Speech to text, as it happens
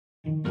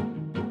Hello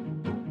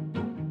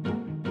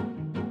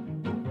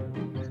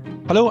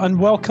and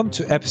welcome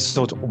to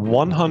episode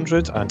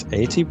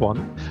 181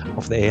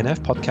 of the ANF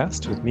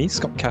podcast with me,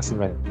 Scott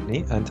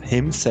Casson-Rennie, and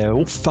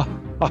himself, Al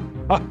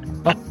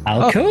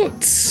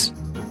Coates.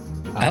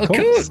 Al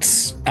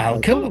Coates.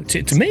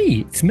 It's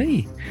me.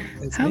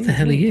 How the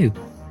hell are you?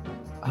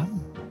 I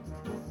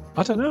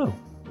don't know.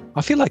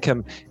 I feel like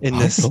I'm in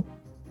this.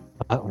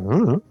 I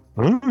don't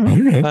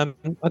know.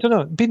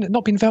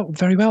 Not been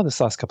very well this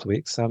last couple of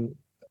weeks.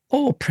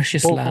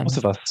 Precious lamb. Both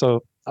of us.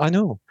 So I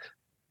know.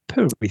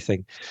 Poor wee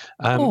thing.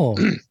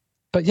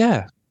 But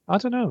yeah, I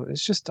don't know.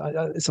 It's just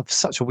it's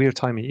such a weird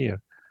time of year.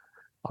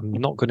 I'm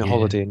not going to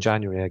holiday in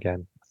January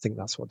again. I think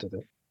that's what did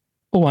it.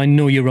 Oh, I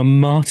know you're a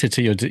martyr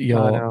to your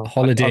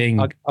holidaying.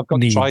 I've got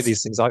to try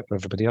these things out for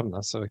everybody, haven't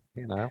I? So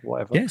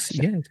whatever. Yes,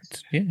 yeah.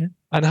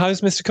 And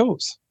how's Mr.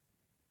 Coates?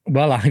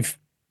 Well, I've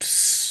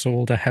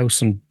sold a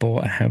house and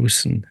bought a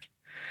house, and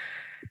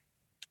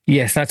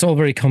yes, that's all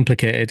very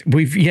complicated.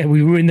 We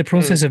were in the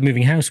process of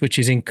moving house, which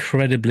is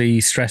incredibly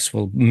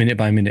stressful minute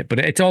by minute, but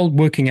it's all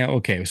working out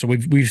okay. So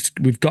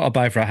we've got to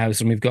buy for our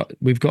house, and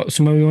we've got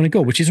somewhere we want to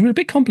go, which is a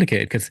bit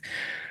complicated because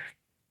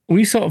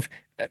we sort of,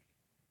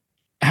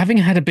 having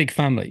had a big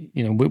family,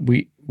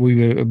 we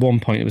were at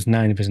one point, it was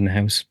 9 of us in the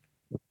house.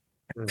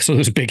 So there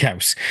was a big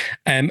house.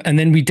 And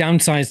then we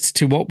downsized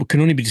to what can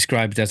only be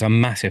described as a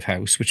massive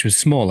house, which was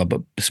smaller,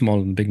 but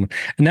smaller than big one.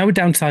 And now we're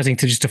downsizing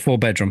to just a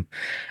 4-bedroom.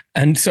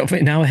 And sort of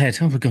in our head,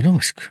 we're going, how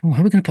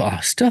are we going to put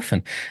our stuff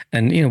in?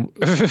 And then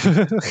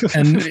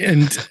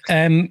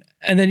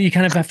you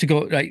kind of have to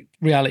go, like,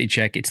 reality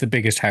check. It's the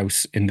biggest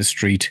house in the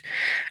street.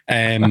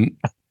 And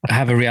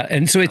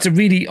so it's a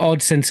really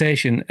odd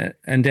sensation.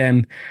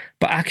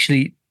 But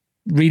actually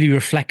really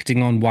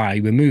reflecting on why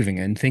we're moving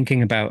and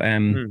thinking about,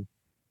 and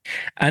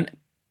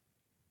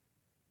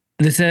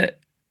there's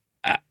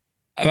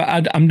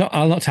I'll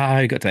not tell how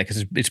I got to that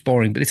because it's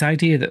boring, but this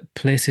idea that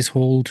places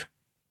hold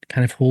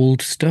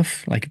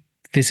stuff, like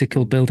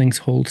physical buildings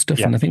hold stuff.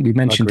 And I think we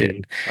mentioned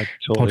it. I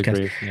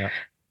totally agree. Yeah.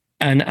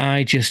 And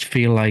I just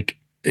feel like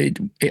I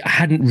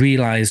hadn't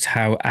realized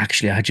how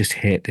actually I just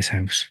hate this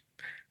house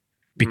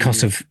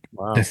because of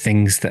the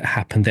things that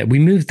happened there. We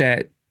moved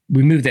there.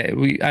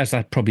 As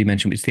I probably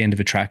mentioned, it's the end of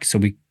a track. So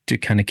we do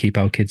kind of keep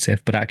our kids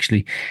safe, but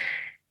actually,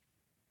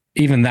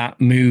 even that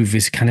move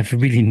is kind of a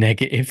really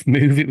negative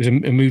move. It was a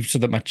move so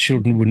that my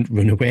children wouldn't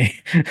run away,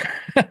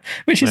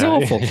 which is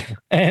awful.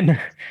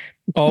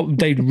 Or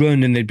they'd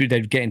run and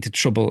they'd get into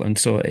trouble. And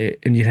so,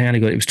 it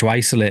was to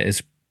isolate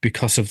us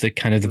because of the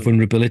kind of the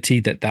vulnerability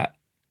that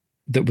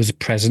was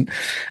present.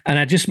 And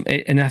I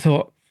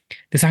thought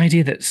this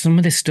idea that some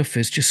of this stuff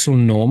is just so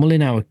normal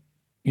in our,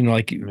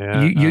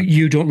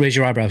 you don't raise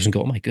your eyebrows and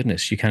go, oh my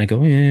goodness. You kind of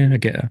go, yeah, I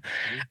get it.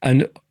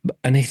 And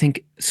I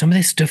think some of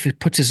this stuff, it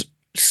puts us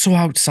so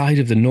outside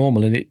of the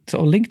normal, and it's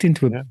sort of linked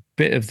into a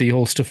bit of the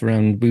whole stuff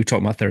around, we were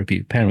talking about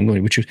therapy,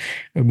 parenting, which was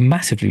a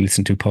massively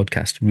listened to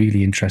podcast,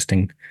 really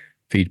interesting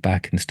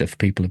feedback and stuff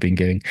people have been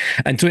giving.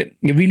 And so it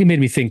really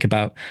made me think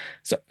about,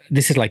 so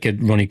this is like a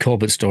Ronnie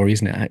Corbett story,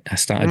 isn't it? I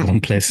started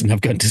one place and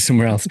I've gone to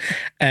somewhere else.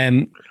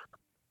 And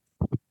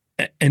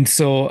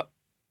so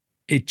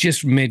it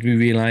just made me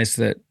realize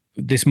that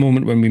this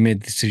moment when we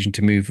made the decision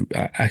to move,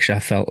 actually, I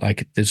felt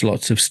like there's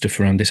lots of stuff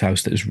around this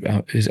house that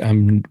is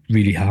I'm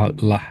really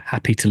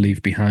happy to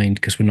leave behind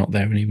because we're not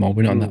there anymore.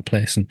 We're not in that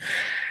place, and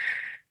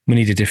we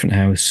need a different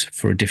house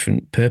for a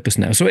different purpose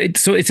now. So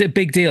it's a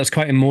big deal. It's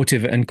quite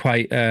emotive and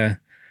quite. It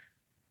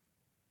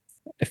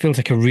feels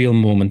like a real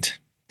moment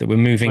that we're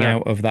moving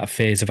out of that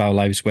phase of our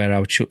lives where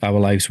our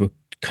lives were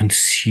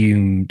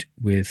consumed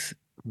with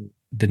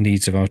the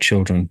needs of our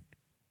children.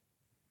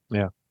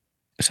 Yeah.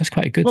 So that's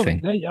quite a good thing.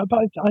 Yeah,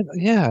 but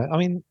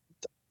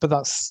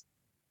that's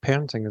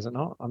parenting, is it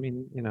not? I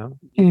mean, you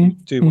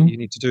do what you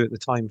need to do at the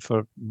time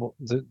for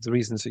the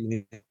reasons that you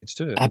need to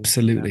do it.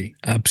 Absolutely,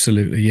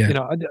 absolutely,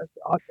 yeah.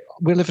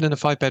 We're living in a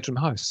 5-bedroom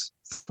house.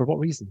 For what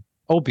reason?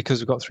 Oh,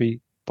 because we've got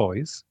 3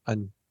 boys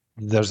and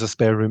there's a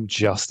spare room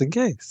just in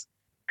case.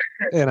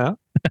 Like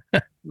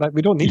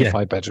we don't need a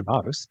 5-bedroom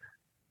house.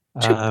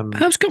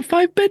 House got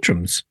 5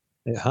 bedrooms.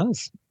 It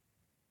has.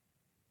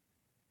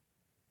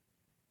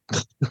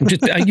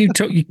 Just you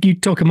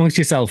talk amongst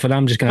yourself, and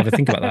I'm just going to have a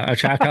think about that.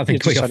 Actually, I can't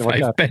think of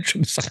 5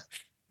 bedrooms.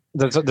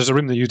 There's a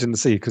room that you didn't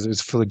see because it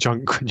was full of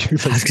junk when you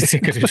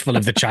visited. Because it was full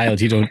of the child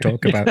you don't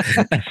talk about.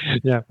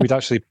 Yeah, we'd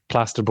actually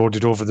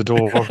plasterboarded over the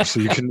door so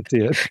you couldn't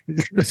see it.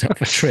 It's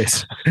not a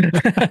trace.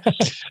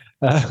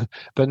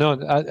 But no,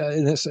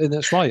 and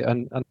it's right,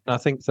 and I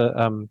think that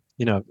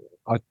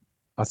I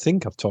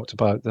think I've talked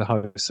about the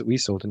house that we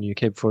sold in the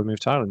UK before we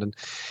moved to Ireland, and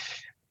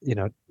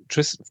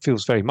Tris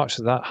feels very much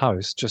that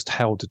house just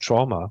held the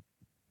trauma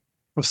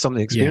of some of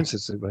the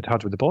experiences that we'd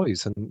had with the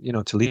boys, and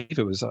to leave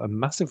it was a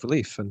massive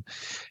relief. And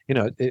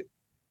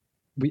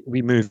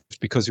we moved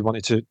because we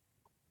wanted to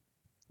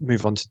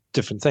move on to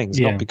different things,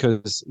 not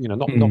because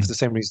not for the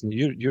same reason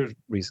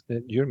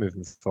you're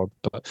moving for,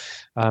 but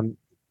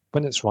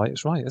when it's right,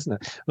 isn't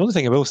it? Another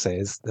thing I will say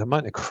is the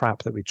amount of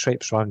crap that we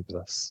traipse around with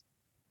us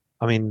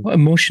I mean,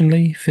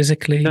 emotionally,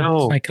 physically, no,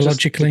 just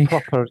psychologically,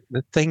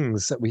 the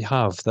things that we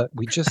have that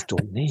we just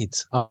don't need.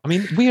 I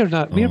mean, we're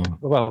not, oh,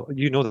 well,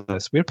 you know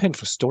this, we're paying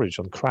for storage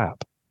on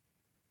crap,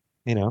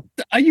 you know.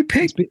 are you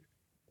paying?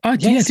 Oh,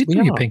 yeah, I Yes, didn't we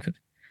know you're are. paying for.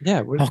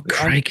 Yeah, Oh, I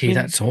crikey, mean,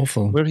 that's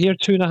awful. we're here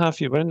 2.5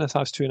 years. We're in this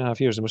house 2.5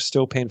 years, and we're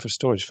still paying for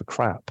storage for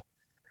crap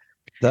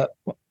that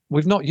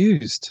we've not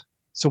used.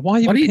 So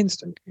why are What we do you?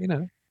 paying? You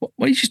know?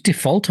 Why don't you just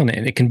default on it,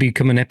 and it can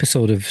become an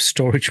episode of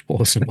Storage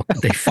Wars and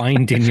what they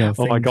find in your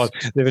Oh my God,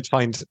 things? they would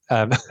find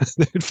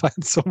they would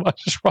find so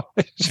much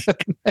rubbish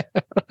in there.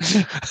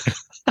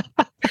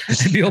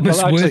 It'd be almost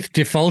Well, actually, worth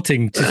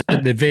defaulting to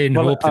put the vain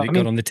well, hope that I it got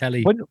mean, on the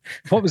telly.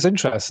 what was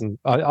interesting,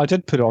 I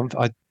did put on.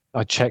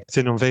 I checked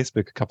in on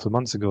Facebook a couple of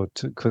months ago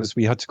because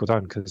we had to go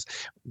down because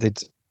they'd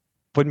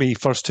when we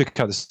first took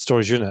out the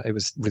storage unit, it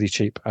was really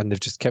cheap, and they've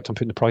just kept on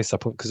putting the price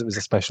up because it was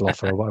a special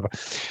offer or whatever.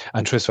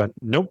 And Tris went,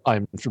 "Nope,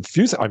 I'm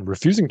refusing. I'm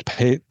refusing to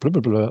pay." Blah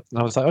blah blah. And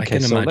I was like, "Okay,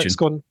 so let's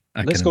go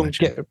and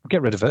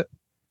get rid of it."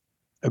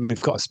 And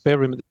we've got a spare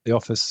room at the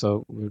office,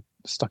 so we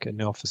stuck it in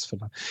the office for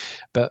now.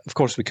 But of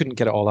course, we couldn't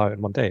get it all out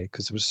in one day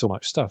because there was so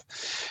much stuff.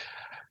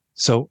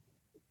 So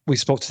we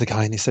spoke to the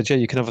guy, and he said, "Yeah,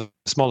 you can have a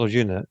smaller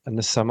unit, and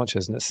this is how much it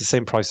is, and it's the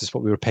same price as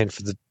what we were paying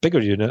for the bigger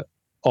unit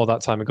all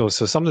that time ago."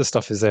 So some of the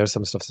stuff is there,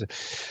 some stuff is there.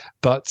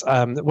 But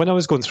when I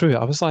was going through it,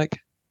 I was like,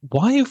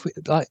 "Why have we?"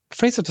 Like,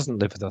 Fraser doesn't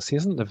live with us. He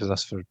hasn't lived with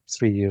us for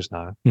 3 years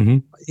now. Mm-hmm.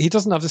 He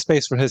doesn't have the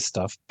space for his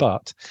stuff,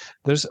 but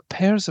there's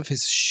pairs of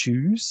his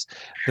shoes,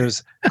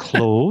 there's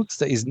clothes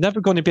that he's never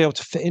going to be able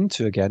to fit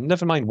into again,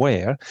 never mind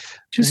where.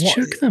 Just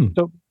chuck them.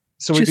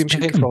 So we've been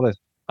paying for all this.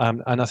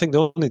 And I think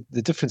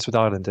the difference with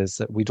Ireland is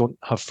that we don't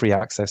have free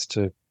access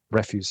to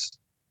refuse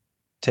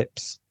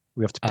tips.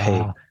 We have to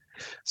pay.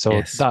 So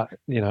yes. That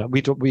we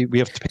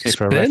have to pay just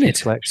for a burn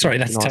refuse it. collection. Sorry,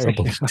 that's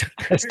terrible.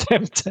 It's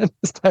tempting.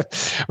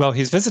 Well,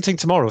 he's visiting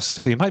tomorrow,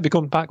 so he might be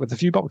coming back with a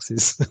few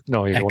boxes.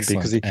 No, he won't be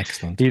because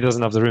he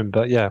doesn't have the room.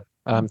 But yeah,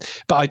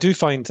 but I do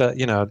find that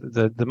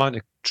the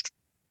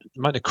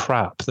amount of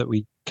crap that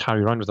we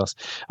carry around with us.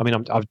 I mean,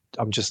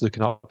 I'm just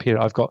looking up here.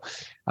 I've got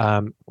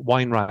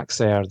wine racks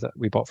there that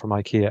we bought from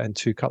IKEA and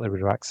 2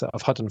 cutlery racks that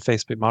I've had on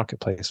Facebook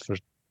Marketplace for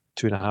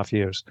 2.5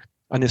 years,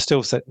 and they're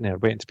still sitting there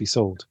waiting to be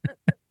sold.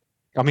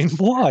 I mean,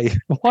 why?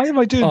 Why am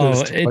I doing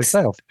this to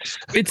myself?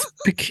 It's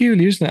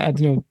peculiar, isn't it? I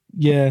don't know.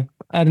 Yeah,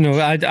 I don't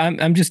know.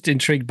 I'm just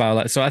intrigued by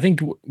that. So I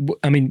think,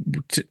 I mean,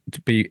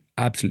 to be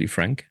absolutely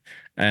frank,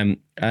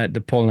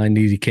 the Paul and I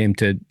nearly came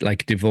to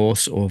like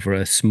divorce over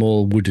a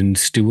small wooden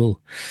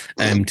stool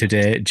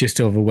today, just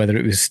over whether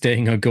it was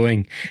staying or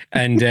going,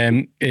 and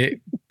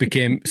it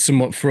became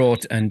somewhat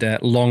fraught. And a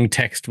long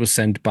text was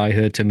sent by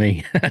her to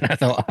me, and I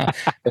thought,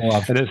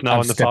 and it's now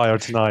on the fire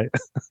tonight.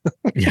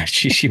 Yeah,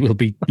 she will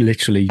be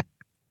literally.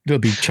 They'll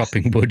be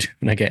chopping wood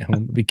when I get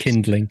home. They'll be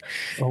kindling.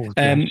 Oh,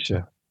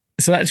 gotcha.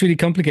 So that's really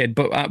complicated.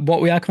 But what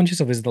we are conscious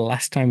of is the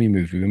last time we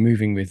moved, we were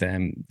moving with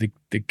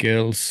the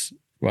girls.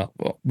 Well,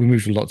 we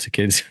moved with lots of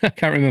kids. I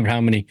can't remember how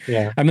many.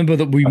 Yeah. I remember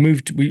that we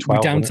moved. We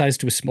downsized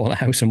to a smaller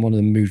house, and one of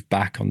them moved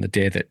back on the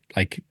day that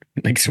like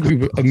so we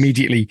were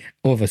immediately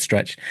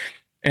overstretched.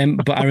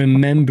 But I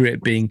remember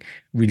it being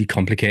really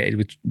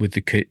complicated with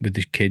the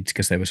kids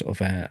because they were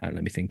sort of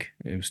let me think,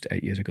 it was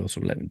 8 years ago,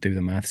 so let me do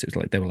the maths. It was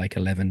like they were like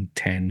 11,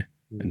 10,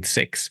 and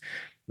 6,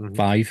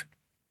 5,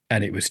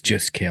 and it was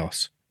just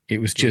chaos. It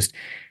was just,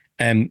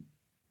 I mean,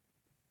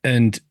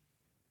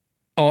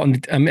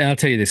 I'll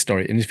tell you this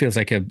story, and it feels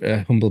like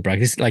a humble brag.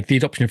 This is like the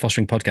Adoption and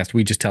Fostering podcast.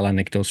 We just tell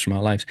anecdotes from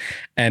our lives,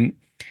 and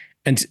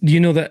you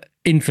know that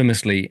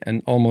infamously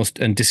and almost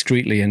and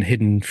discreetly and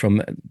hidden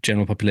from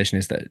general population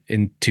is that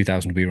in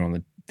 2000 we were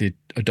on the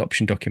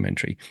adoption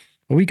documentary.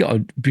 We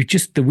got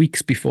just the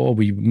weeks before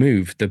we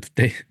moved.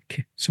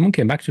 Someone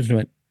came back to us and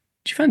went,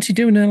 "Do you fancy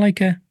doing a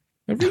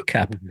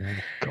recap?"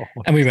 Oh,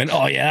 and we went,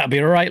 "Oh yeah, that'd be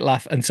a right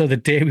laugh." And so the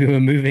day we were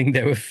moving,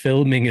 they were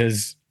filming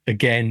us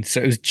again.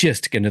 So it was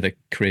just another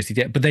crazy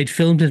day. But they'd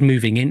filmed us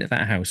moving into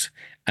that house,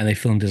 and they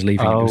filmed us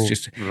leaving. It was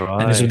just,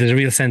 right. And so there's a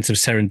real sense of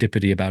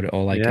serendipity about it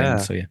all.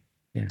 So yeah.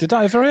 Did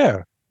that ever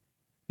air?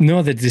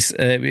 No,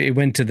 it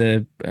went to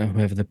the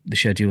whoever the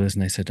schedulers,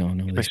 and they said, "Oh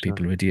no, these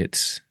people are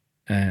idiots.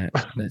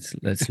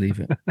 Let's leave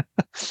it."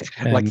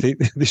 Like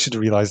they should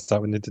have realised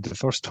that when they did the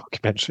first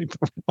documentary.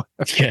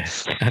 Yeah,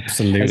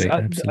 absolutely.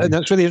 And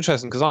that's really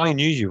interesting because I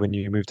knew you when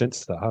you moved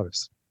into that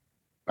house.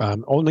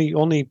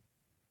 Only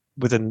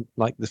within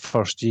like the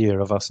first year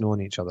of us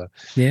knowing each other.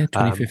 Yeah,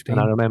 2015.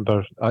 And I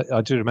remember,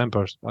 I do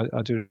remember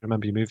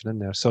you moving in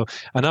there. So,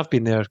 and I've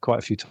been there quite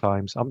a few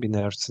times. I've been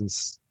there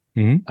since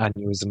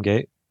Aneurysm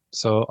Gate.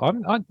 So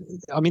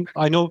I mean,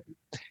 I know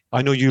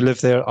you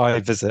live there. I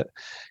visit.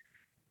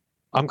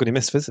 I'm going to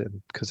miss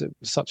visiting because it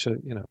was such a,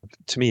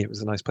 to me, it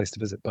was a nice place to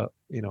visit. But,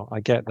 I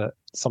get that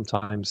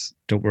sometimes.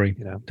 Don't worry.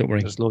 Don't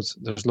worry. There's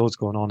loads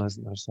going on,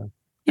 isn't there? So.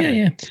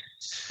 Yeah.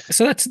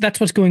 So that's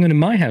what's going on in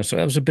my house. So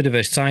that was a bit of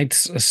a side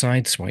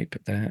swipe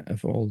there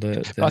of all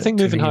the I think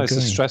moving house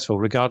is stressful,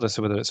 regardless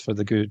of whether it's for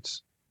the good,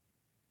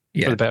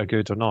 for the better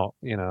good or not.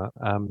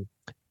 And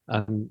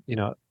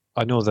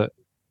I know that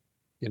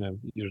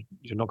you're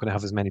not going to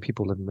have as many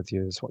people living with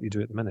you as what you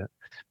do at the minute.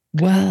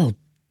 Well,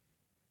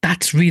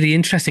 that's really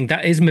interesting.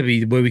 That is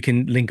maybe where we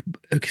can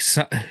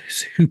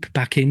hoop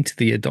back into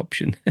the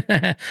adoption.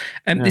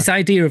 This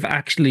idea of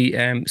actually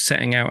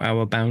setting out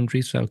our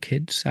boundaries for our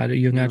kids, our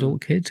young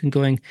adult kids, and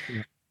going.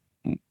 Yeah.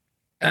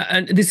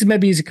 And this is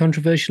maybe as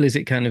controversial as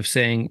it kind of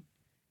saying,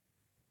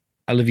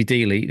 "I love you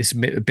dearly." This is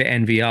a bit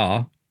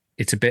NVR.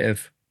 It's a bit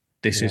of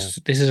this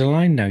is a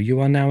line now. You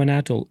are now an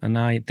adult, and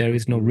there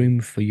is no room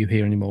for you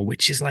here anymore.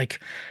 Which is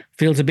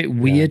feels a bit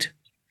weird.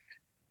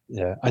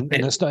 Yeah, and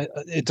it's not.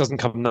 It doesn't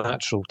come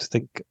natural to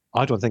think.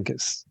 I don't think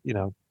it's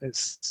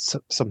it's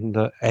something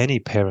that any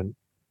parent.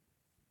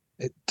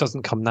 It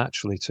doesn't come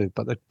naturally to,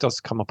 but there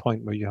does come a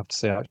point where you have to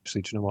say,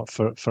 actually, do you know what?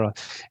 For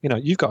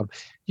you've got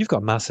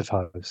a massive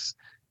house.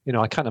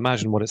 I can't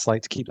imagine what it's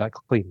like to keep that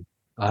clean.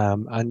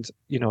 And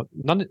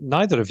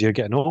neither of you are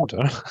getting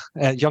older,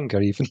 younger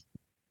even,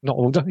 not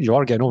older. You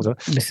are getting older.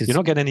 You're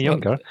not getting any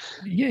younger.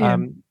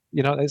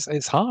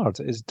 It's hard.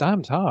 It's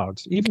damned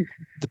hard. Even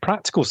the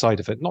practical side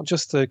of it, not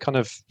just the kind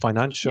of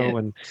financial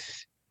and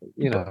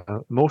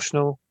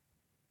emotional.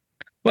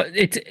 Well,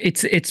 it's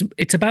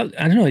about,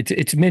 I don't know.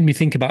 It's made me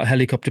think about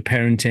helicopter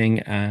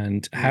parenting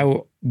and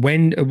how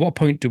at what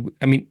point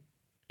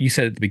you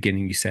said at the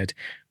beginning, you said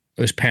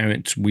as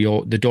parents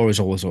the door is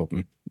always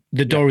open.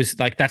 The door is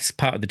that's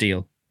part of the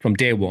deal from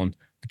day one.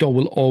 The door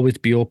will always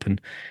be open.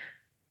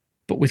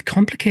 But with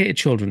complicated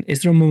children,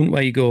 is there a moment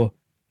where you go,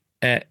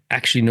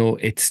 actually, no,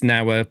 it's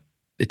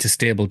a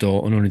stable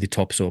door and only the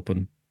top's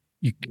open.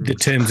 The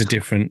terms are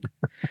different.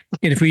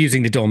 If we're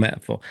using the door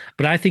metaphor,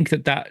 but I think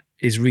that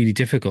is really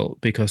difficult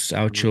because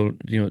our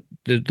children,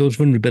 those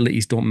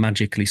vulnerabilities don't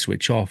magically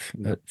switch off.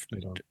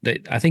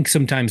 I think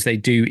sometimes they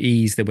do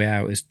ease the way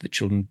out as the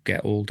children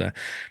get older.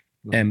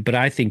 But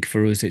I think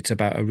for us, it's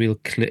about a real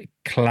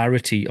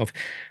clarity of.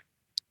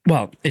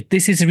 Well,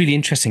 this is really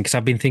interesting because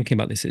I've been thinking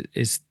about this.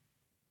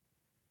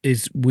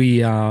 Is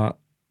we are.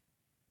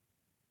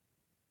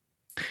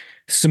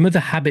 Some of the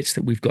habits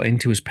that we've got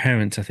into as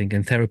parents, I think,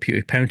 and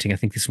therapeutic parenting, I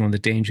think this is one of the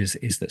dangers,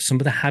 is that some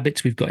of the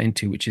habits we've got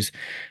into, which is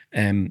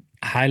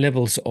high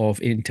levels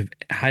of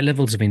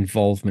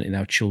involvement in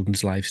our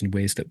children's lives in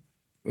ways that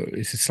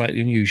is slightly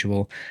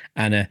unusual,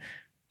 and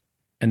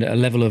a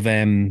level of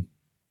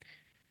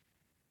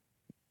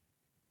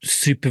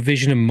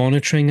supervision and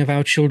monitoring of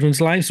our children's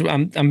lives. So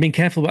I'm being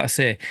careful what I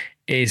say,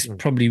 is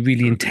probably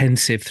really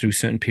intensive through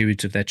certain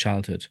periods of their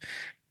childhood.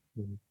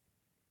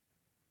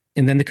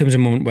 And then there comes a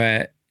moment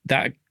where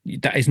that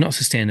is not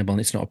sustainable and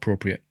it's not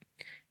appropriate.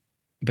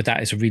 But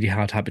that is a really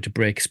hard habit to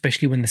break,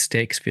 especially when the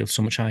stakes feel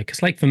so much higher. Because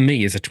for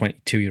me as a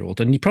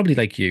 22-year-old, and probably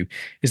like you,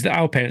 is that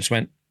our parents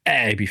went,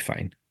 it'll be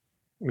fine.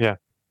 Yeah.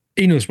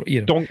 He knows what,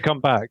 Don't come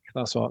back.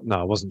 That's what. No,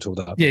 I wasn't told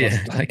that.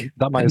 Yeah.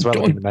 That might as well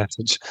have been the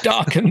message.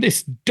 Darken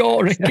this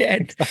door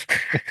again.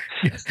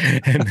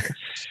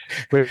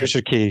 Where's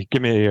your key?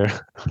 Give me a ear.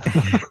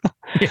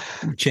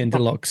 Chain the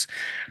locks.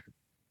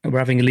 We're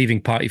having a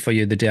leaving party for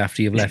you the day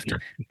after you've left.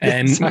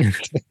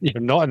 Exactly.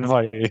 You're not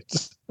invited.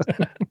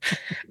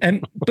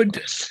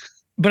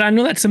 But I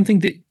know that's something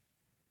that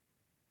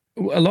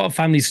a lot of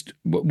families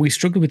we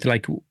struggle with.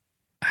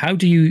 How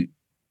do you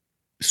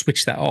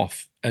switch that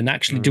off? And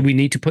actually, do we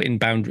need to put in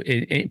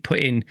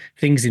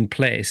things in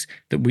place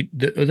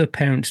that other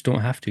parents don't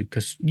have to?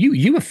 Because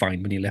you were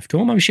fine when you left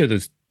home. I'm sure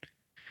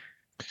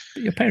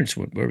your parents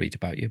weren't worried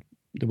about you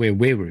the way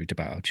we're worried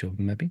about our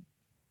children. Maybe.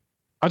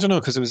 I don't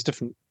know, because it was a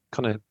different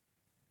kind of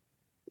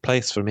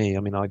place for me. I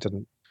mean, I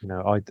didn't,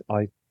 my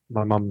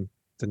mum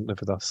didn't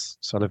live with us,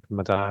 so I lived with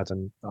my dad,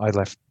 and I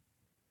left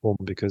home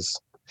because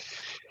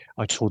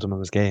I told him I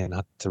was gay and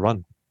had to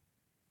run.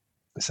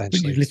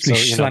 Essentially, you literally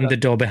slammed the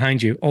door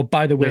behind you. Oh,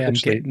 by the way,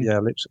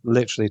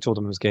 literally told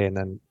him I was gay, and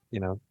then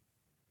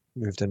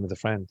moved in with a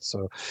friend.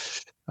 So,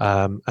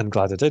 I'm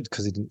glad I did,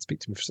 because he didn't speak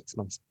to me for 6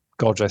 months.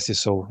 God rest his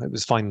soul. It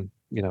was fine,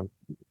 we resolved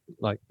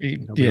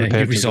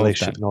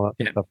that. And all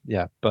that stuff.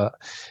 Yeah, but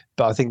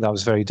I think that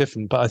was very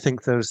different. But I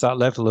think there's that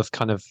level of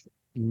kind of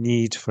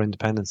need for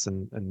independence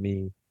in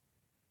me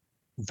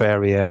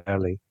very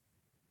early.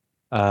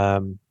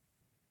 On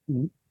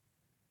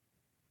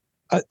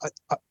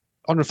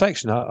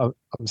reflection,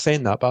 I'm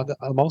saying that, but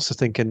I'm also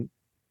thinking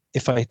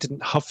if I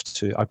didn't have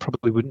to, I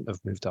probably wouldn't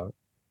have moved out.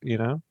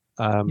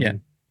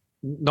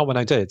 Not when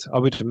I did. I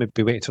would have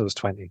maybe waited till I was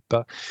 20,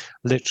 but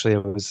literally I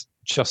was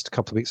just a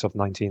couple of weeks off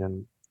 19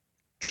 and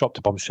dropped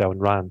a bombshell and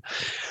ran.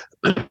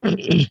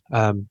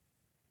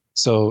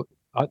 So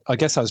I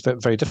guess that was very,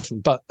 very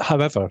different. But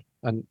however,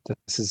 and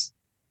this is,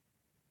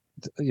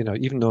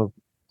 even though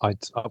I'd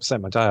upset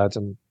my dad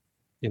and,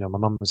 my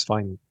mum was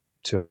fine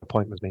to a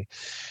point with me,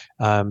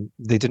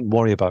 they didn't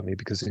worry about me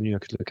because they knew I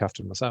could look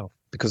after myself,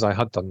 because I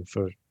had done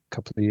for a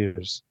couple of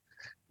years.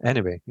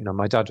 Anyway,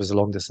 my dad was a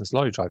long distance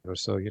lorry driver.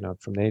 So,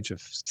 from the age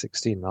of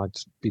 16, I'd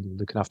been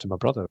looking after my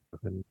brother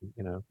when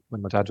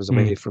my dad was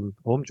away from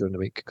home during the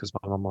week because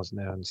my mum wasn't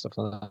there and stuff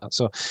like that.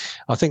 So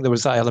I think there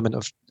was that element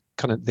of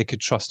kind of, they could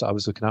trust that I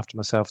was looking after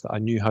myself, that I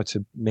knew how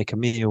to make a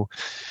meal,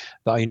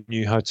 that I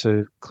knew how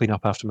to clean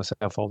up after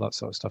myself, all that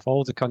sort of stuff,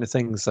 all the kind of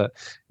things that,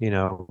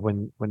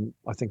 when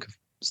I think of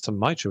some of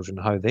my children,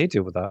 how they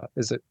deal with that,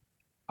 is it,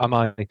 am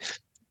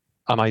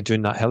I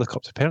doing that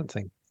helicopter parent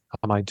thing?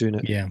 Am I doing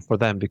it Yeah. for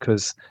them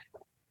because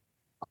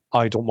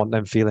I don't want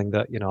them feeling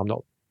that,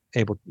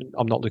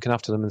 I'm not looking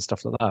after them and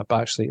stuff like that.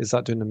 But actually, is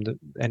that doing them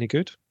any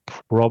good?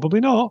 Probably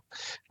not.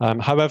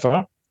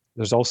 However,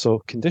 there's also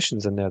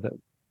conditions in there that,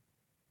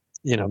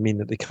 mean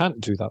that they can't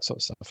do that sort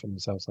of stuff for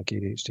themselves, like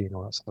ADHD and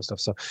all that sort of stuff.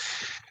 So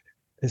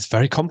it's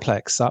very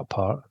complex, that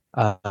part.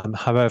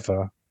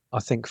 However, I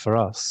think for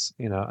us,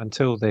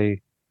 until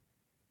they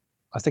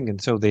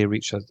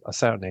reach a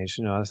certain age,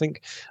 I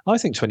think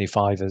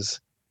 25 is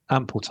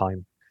ample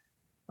time.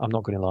 I'm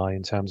not going to lie,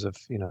 in terms of,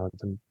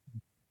 them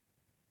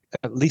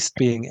at least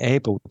being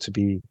able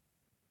to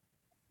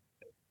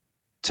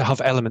have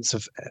elements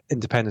of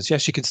independence.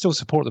 Yes, you can still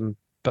support them,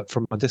 but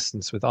from a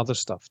distance with other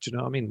stuff. Do you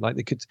know what I mean? Like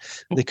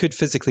they could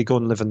physically go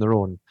and live on their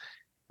own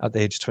at the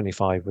age of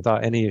 25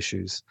 without any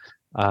issues,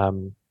 for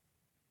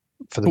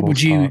the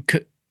most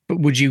part. But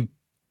would you,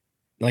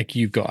 like,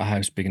 you've got a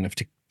house big enough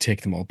to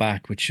take them all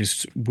back, which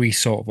is we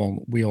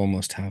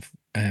almost have,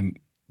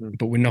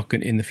 but we're not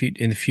going in the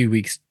few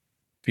weeks,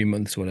 few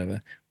months,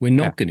 whatever. We're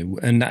not going to,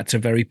 and that's a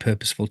very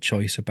purposeful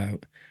choice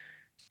about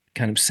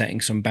kind of setting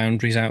some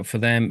boundaries out for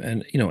them.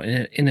 And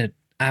in an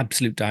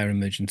absolute dire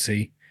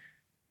emergency,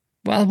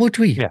 well, would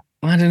we? Yeah.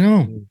 I don't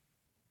know.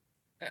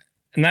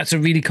 And that's a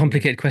really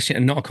complicated question,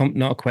 and not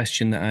a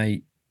question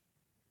that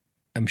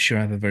I'm sure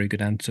I have a very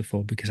good answer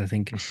for, because I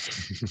think,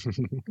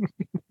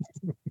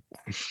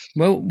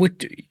 well,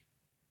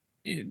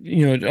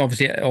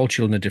 obviously all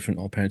children are different,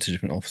 all parents are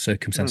different, all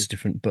circumstances are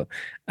different, but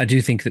I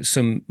do think that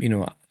some,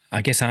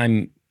 I guess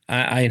I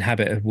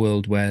inhabit a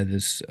world where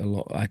there's a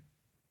lot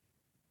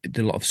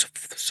of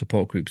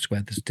support groups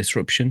where there's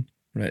disruption,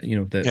 right?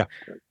 The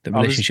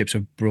relationships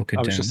are broken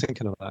down. I was just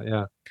thinking of that,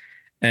 yeah.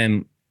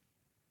 And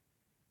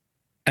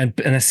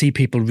I see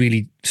people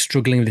really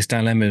struggling with this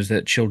dilemma, is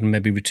that children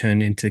maybe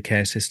return into the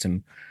care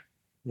system,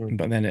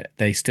 but then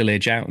they still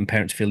age out, and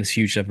parents feel this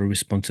huge level of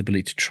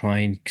responsibility to try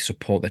and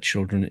support their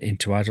children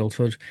into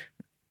adulthood.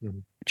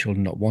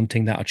 Children not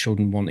wanting that, or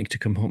children wanting to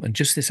come home, and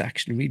just this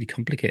actually really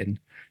complicated.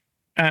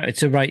 I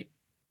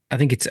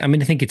think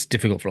it's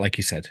difficult for, like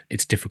you said,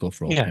 it's difficult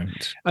for all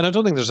parents. And I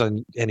don't think there's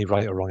any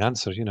right or wrong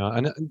answer,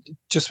 And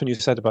just when you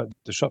said about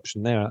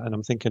disruption there, and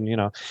I'm thinking,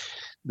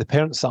 the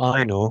parents that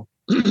I know,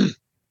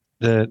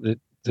 the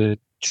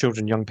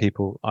children, young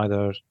people,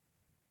 either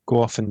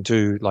go off and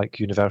do like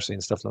university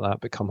and stuff like that,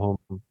 but come home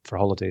for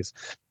holidays,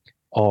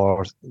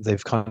 or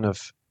they've kind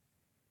of,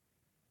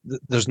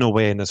 there's no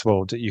way in this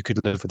world that you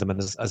could live with them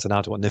as an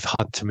adult, and they've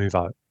had to move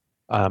out.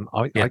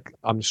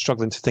 I'm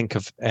struggling to think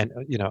of,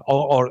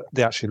 or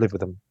they actually live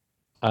with them.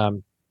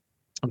 I'm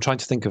trying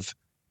to think of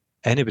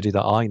anybody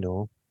that I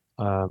know,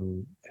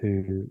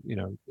 who,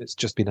 it's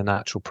just been a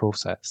natural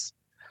process.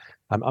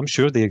 I'm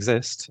sure they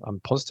exist. I'm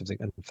positive.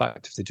 In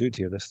fact, if they do,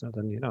 dear listener,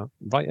 then,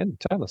 write in,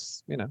 tell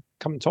us,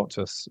 come and talk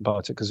to us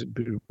about it, because it'd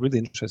be a really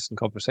interesting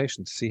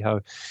conversation to see how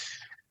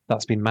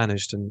that's been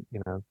managed, and,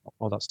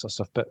 all that sort of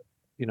stuff. But,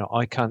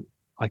 I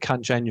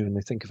can't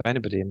genuinely think of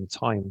anybody in the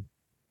time,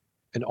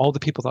 and all the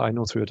people that I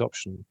know through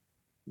adoption,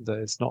 that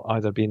it's not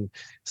either been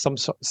some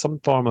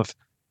form of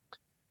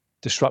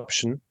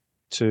disruption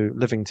to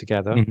living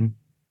together,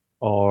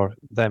 or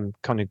them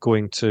kind of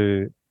going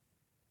to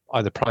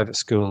either private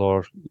school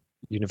or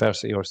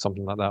university or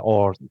something like that,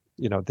 or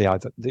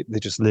they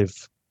just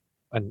live,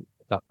 and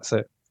that's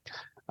it.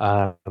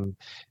 And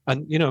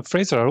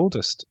Fraser, our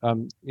oldest,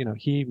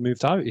 he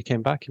moved out, he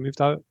came back, he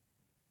moved out.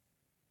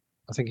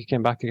 I think he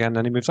came back again,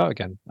 and he moved out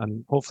again,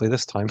 and hopefully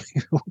this time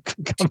he'll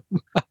come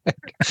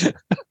back.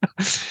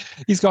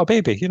 He's got a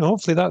baby,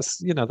 hopefully that's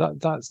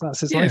that's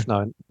his life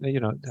now.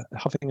 And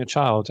having a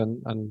child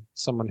and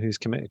someone who's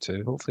committed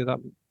to, hopefully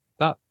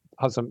that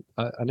has an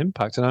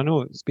impact. And I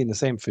know it's been the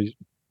same for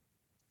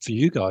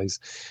you guys,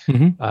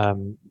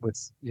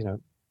 with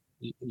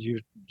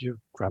your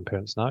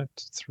grandparents now,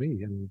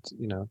 3, and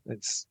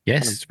it's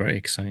it's very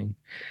exciting.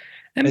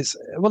 It is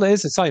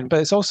exciting,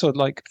 but it's also,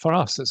 like, for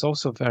us, it's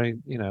also very,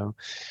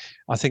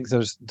 I think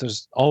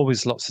there's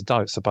always lots of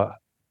doubts about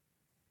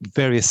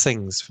various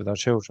things for their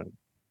children,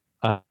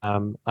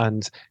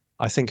 and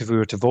I think if we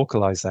were to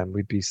vocalize them,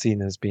 we'd be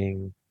seen as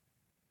being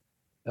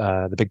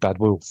the big bad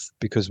wolf,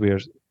 because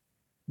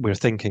we're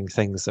thinking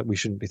things that we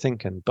shouldn't be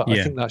thinking. But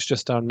I think that's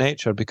just our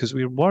nature, because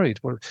we're worried,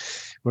 we're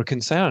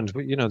concerned.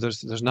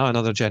 There's now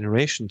another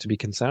generation to be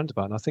concerned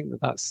about, and I think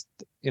that's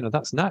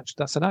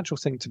that's a natural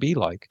thing to be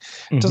like.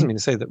 It doesn't mean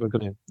to say that we're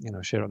going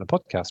to share it on a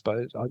podcast, but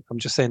I'm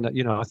just saying that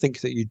I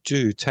think that you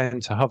do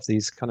tend to have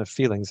these kind of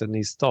feelings and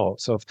these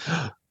thoughts of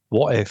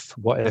what if,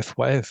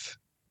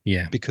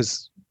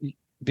 because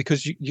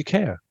you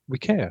care. We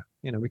care.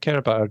 We care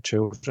about our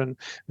children,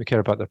 we care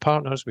about their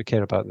partners, we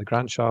care about the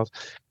grandchild.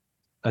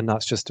 And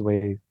that's just the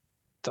way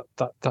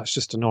that's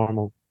just a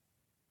normal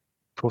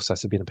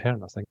process of being a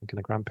parent, I think, and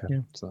a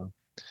grandparent. So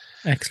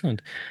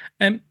excellent.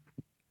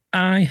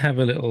 I have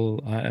a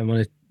little. I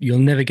want to. You'll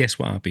never guess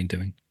what I've been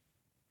doing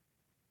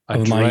I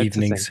over my dread to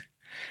think. evenings.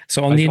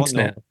 So on I the don't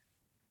know. internet.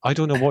 I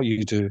don't know what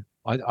you do.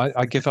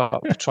 I give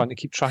up trying to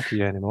keep track of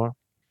you anymore.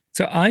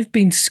 So I've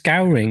been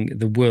scouring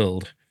the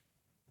world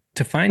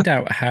to find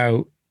out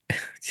how,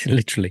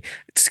 literally,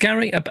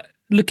 scouring,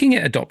 looking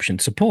at adoption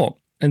support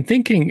and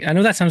thinking. I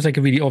know that sounds like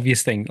a really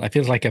obvious thing. It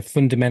feels like a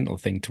fundamental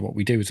thing to what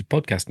we do as a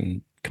podcast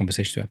and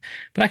conversation to have.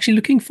 But actually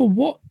looking for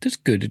what does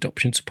good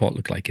adoption support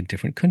look like in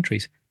different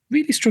countries.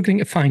 Really struggling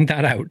to find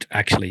that out,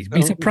 actually.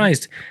 Be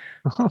surprised.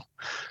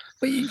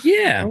 But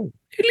yeah, Oh.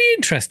 really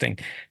interesting.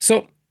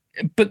 So,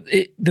 but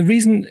the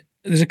reason,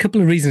 there's a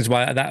couple of reasons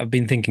why that I've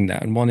been thinking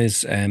that. And one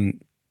is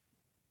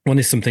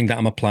something that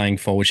I'm applying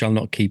for, which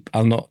I'll keep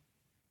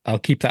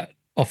that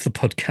off the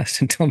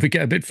podcast until we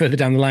get a bit further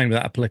down the line with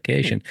that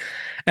application.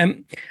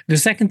 The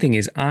second thing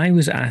is I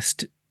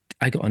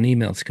got an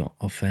email, Scott,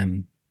 of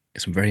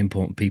some very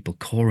important people,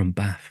 Coram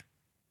Bath.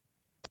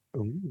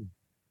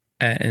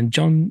 And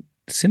John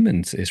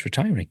Simmons is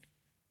retiring.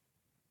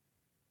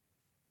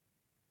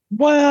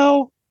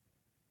 Well,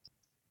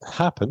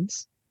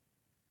 happens.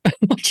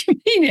 What do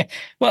you mean?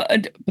 Well,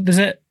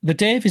 there's the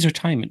day of his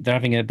retirement, they're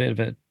having a bit of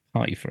a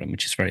party for him,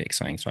 which is very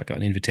exciting. So I got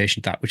an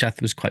invitation to that, which I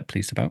was quite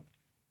pleased about.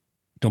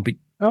 Don't.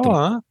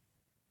 Oh,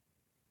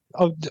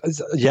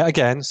 yeah.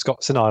 Again,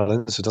 Scott's in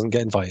Ireland, so doesn't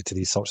get invited to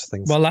these sorts of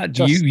things. Well,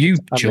 you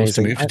chose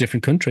to move to a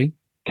different country.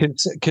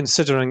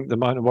 Considering the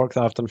amount of work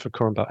that I've done for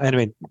Coram.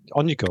 Anyway,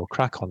 on you go.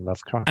 Crack on,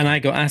 love. Crack. And I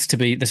got asked to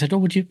be. They said, "Oh,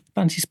 would you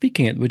fancy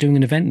speaking at? We're doing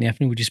an event in the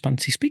afternoon. Would you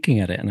fancy speaking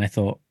at it?" And I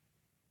thought,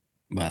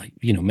 well,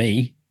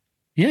 me.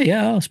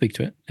 Yeah, I'll speak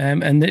to it.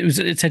 And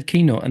it said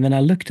keynote, and then I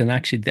looked, and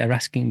actually, they're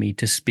asking me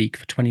to speak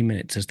for 20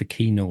 minutes as the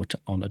keynote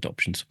on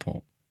adoption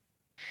support.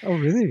 Oh,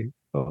 really?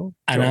 Oh,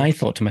 and I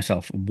thought to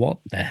myself, what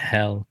the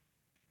hell?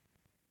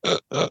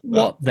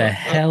 What the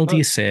hell do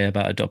you say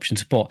about adoption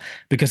support?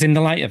 Because in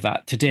the light of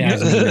that, today I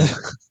had an email,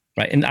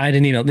 right? And I had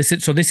an email. This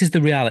is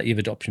the reality of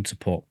adoption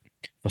support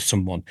for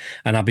someone,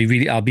 and I'll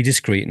be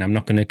discreet, and I'm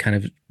not going to kind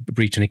of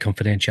breach any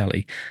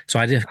confidentiality. So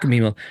I did an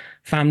email: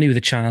 family with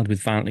a child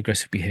with violent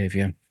aggressive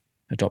behaviour,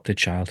 adopted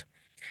child,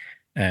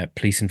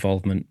 police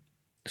involvement,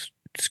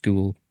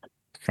 school,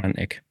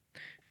 frantic,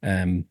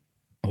 a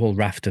whole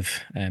raft of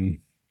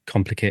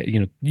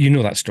complicated. You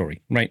know that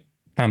story, right?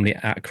 Family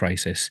at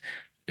crisis.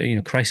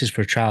 Crisis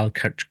for a child,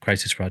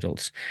 crisis for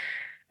adults.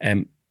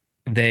 I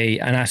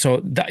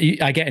saw that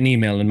I get an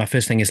email, and my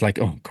first thing is like,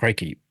 oh,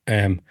 crikey.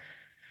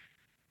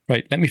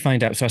 Right, let me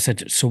find out. So I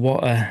said, so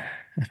what?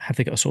 Have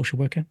they got a social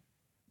worker?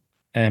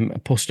 A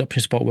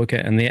post-adoption support worker?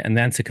 And the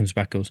answer comes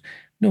back, goes,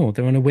 no,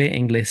 they're on a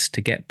waiting list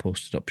to get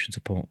post-adoption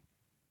support.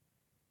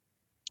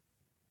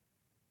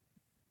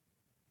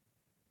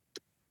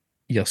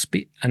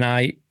 And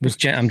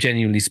I'm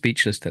genuinely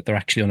speechless that they're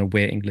actually on a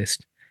waiting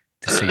list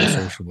to see a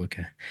social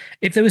worker.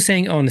 If they were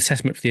saying, an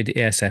assessment for the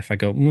ASF, I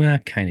go, well,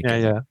 kind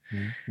of.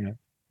 Yeah.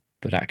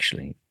 But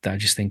actually, I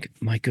just think,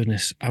 my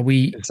goodness, are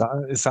we? Is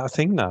that a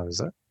thing now? Is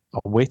it a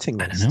waiting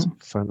list? I don't know.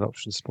 For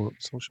adoption support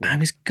social worker? I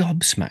was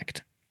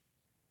gobsmacked.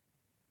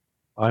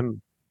 Wow.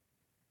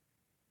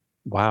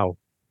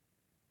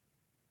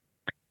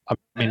 I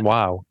mean,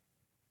 wow.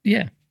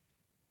 Yeah.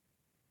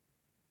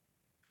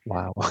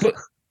 Wow. But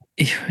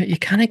you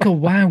kind of go,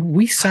 wow,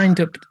 we signed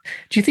up.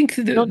 Do you think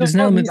that there's an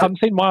element? I'm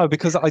saying wow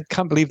because I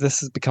can't believe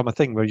this has become a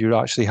thing where you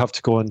actually have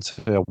to go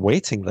into a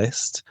waiting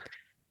list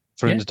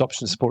for an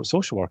adoption support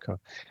social worker.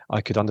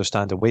 I could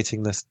understand a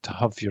waiting list to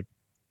have your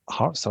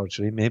heart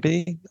surgery,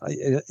 maybe,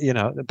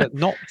 but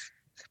not.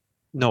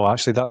 No,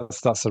 actually,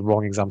 that's a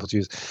wrong example to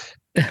use.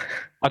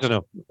 I don't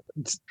know.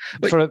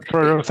 For a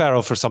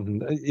referral for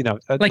something,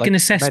 like an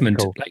assessment,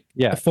 medical,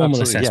 a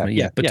formal assessment,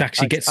 but to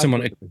actually get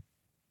someone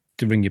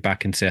to ring you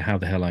back and say, how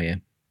the hell are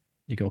you?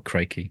 You go,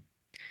 crikey.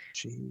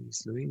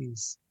 Jeez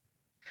Louise.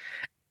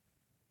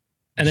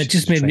 And it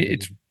just made me...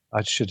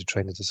 I should have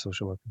trained as a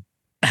social worker.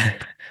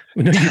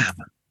 No, damn,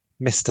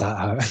 missed that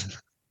out.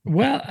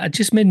 Well, it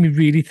just made me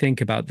really think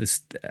about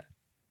this.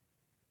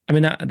 I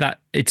mean, that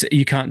it's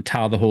you can't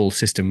tar the whole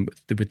system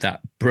with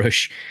that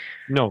brush.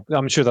 No,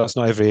 I'm sure that's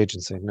not every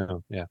agency.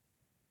 No, yeah.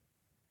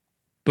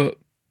 But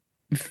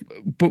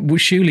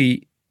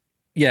surely...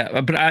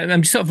 Yeah, but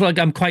I'm sort of like,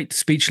 I'm quite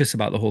speechless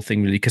about the whole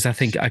thing, really, because I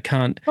think I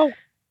can't. Oh,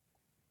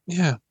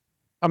 yeah.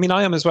 I mean,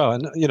 I am as well.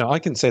 And, I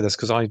can say this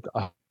because I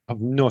have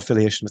no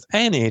affiliation with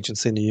any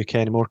agency in the UK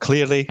anymore,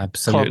 clearly.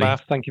 Absolutely.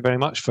 Cormac, thank you very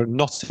much for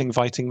not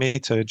inviting me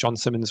to John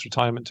Simmons'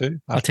 retirement too.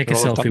 I'll take a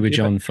selfie with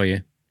John for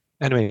you.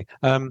 Anyway,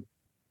 but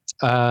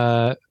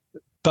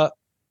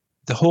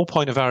the whole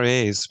point of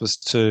RAAs was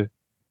to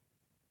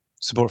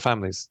support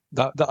families.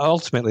 That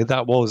ultimately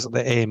that was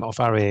the aim of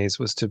RAAs,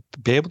 was to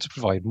be able to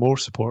provide more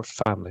support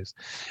for families.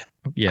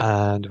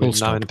 Yeah, and we're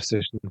now in a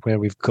position where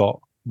we've got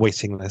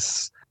waiting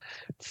lists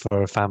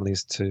for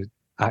families to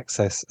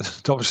access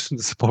adoption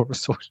support for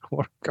social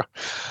worker.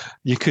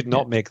 You could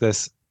not make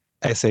this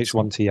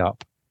SH1T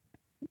up.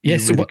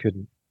 Yes, you really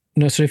couldn't.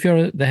 No, so if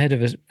you're the head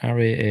of a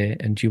RAA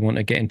and you want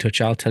to get in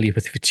touch, I'll tell you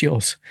if it's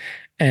yours.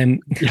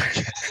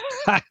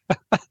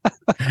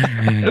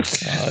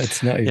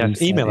 It's not even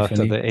email slightly us at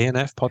funny. the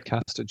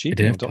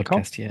anfpodcast@gmail.com.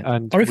 Podcast, yeah.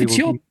 And or if it's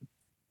your,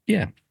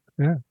 yeah.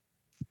 And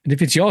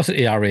if it's your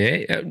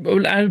ARA,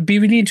 I'd be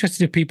really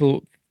interested if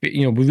people,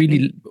 we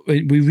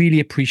really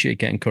appreciate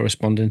getting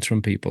correspondence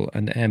from people.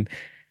 And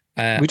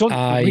we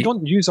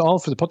don't use it all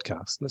for the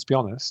podcast. Let's be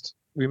honest.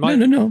 We might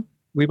no.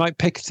 We might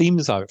pick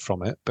themes out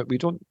from it, but we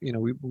don't.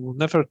 We will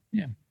never.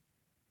 Yeah.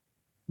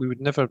 We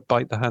would never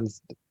bite the hand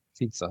that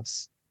feeds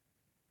us,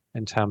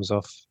 in terms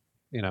of,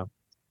 No.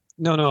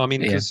 I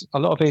mean, because a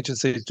lot of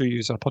agencies do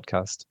use our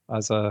podcast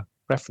as a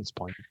reference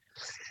point.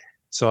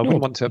 So I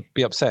wouldn't want to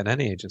be upsetting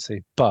any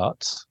agency,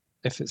 but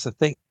if it's a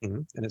thing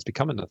and it's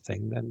becoming a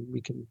thing, then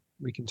we can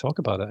talk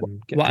about it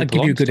and get. Well, I'll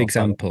give you a good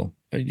example.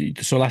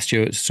 So last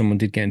year, someone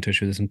did get in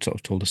touch with us and sort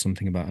of told us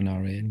something about an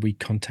RA, and we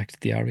contacted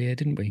the RA,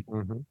 didn't we?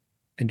 Mm-hmm.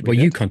 And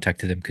you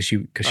contacted them because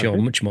you're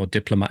much more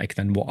diplomatic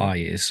than what I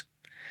is.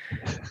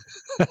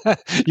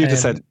 You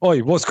just said, "Oi,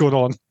 what's going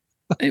on?"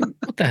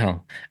 What the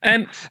hell?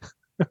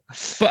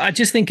 But I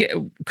just think,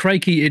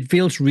 crikey, it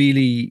feels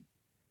really.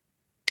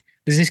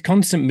 There's this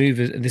constant move,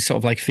 this sort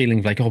of like feeling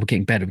of like, oh, we're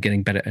getting better,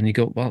 and you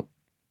go, well,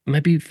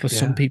 maybe for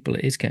some people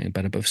it is getting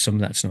better, but for some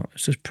that's not.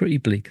 It's just pretty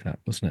bleak, that,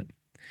 wasn't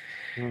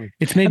it?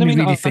 It's made me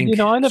really think.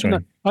 I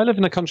live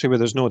in a country where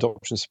there's no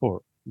adoption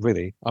support.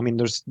 Really, I mean,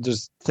 there's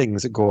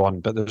things that go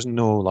on, but there's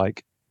no.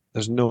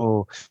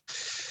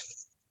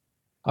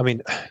 I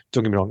mean,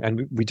 don't get me wrong.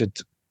 And we did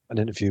an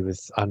interview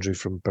with Andrew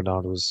from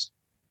Bernardo's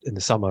in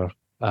the summer.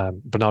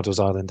 Bernardo's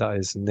Island, that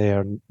is, and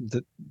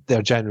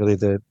they're generally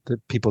the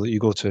people that you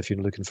go to if you're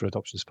looking for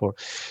adoption support,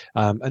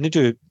 and they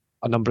do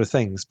a number of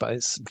things, but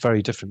it's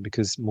very different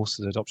because most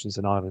of the adoptions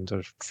in Ireland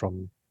are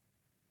from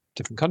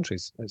different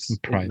countries. It's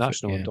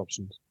international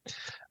adoptions,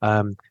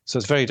 so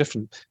it's very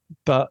different.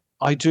 But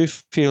I do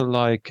feel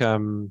like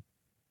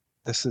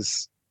this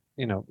is,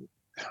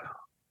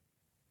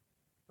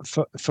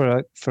 for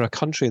a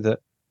country that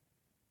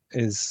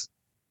is,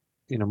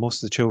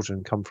 most of the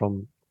children come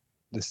from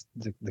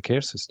the care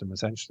system,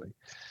 essentially,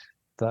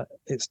 that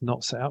it's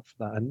not set up for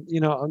that. And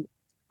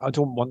I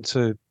don't want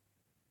to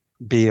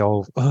be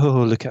all,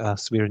 oh, look at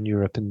us, we're in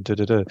Europe and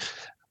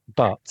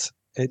but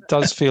it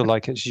does feel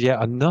like it's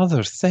yet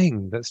another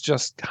thing that's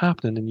just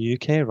happening in the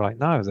UK right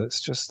now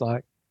that's just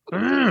like,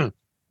 Well,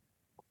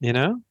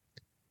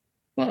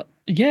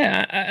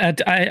 yeah,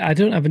 I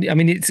don't have any. I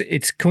mean,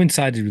 it's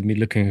coincided with me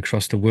looking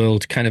across the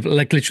world, kind of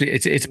like literally.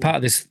 It's part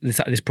of this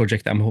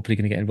project that I'm hopefully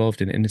going to get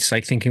involved in, and it's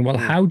like thinking, well,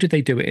 how do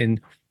they do it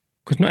in?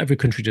 Because not every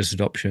country does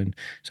adoption.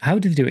 So how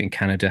do they do it in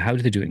Canada? How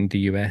do they do it in the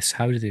US?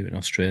 How do they do it in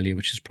Australia,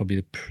 which is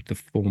probably the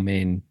four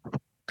main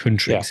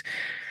countries? Yeah.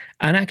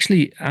 And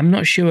actually, I'm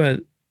not sure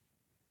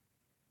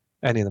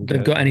any of them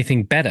they've got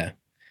anything better.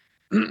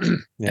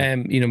 Yeah.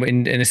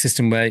 In a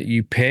system where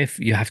you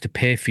have to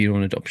pay for your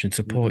own adoption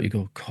support, you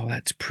go, God,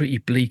 that's pretty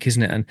bleak,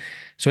 isn't it? And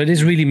so it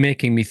is really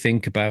making me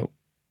think about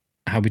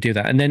how we do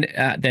that. And then,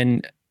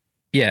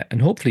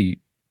 and hopefully,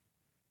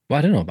 well,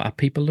 I don't know, are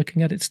people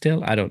looking at it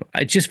still? I don't know.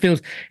 It just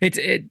feels,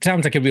 it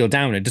sounds like a real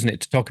downer, doesn't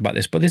it, to talk about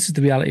this? But this is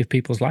the reality of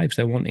people's lives.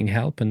 They're wanting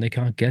help and they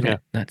can't get it.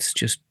 That's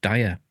just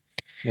dire.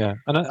 Yeah,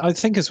 and I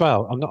think as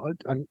well,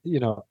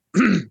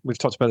 we've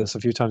talked about this a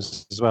few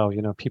times as well.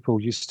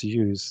 People used to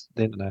use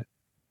the internet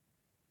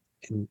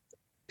in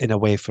a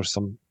way for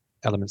some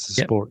elements of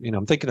support.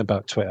 I'm thinking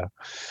about Twitter.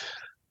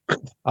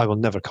 I will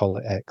never call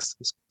it X.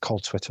 It's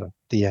called Twitter.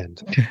 The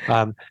end.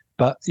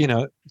 But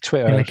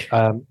Twitter,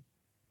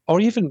 or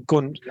even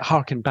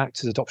harking back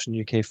to the Adoption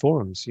UK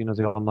forums. The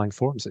online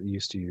forums that they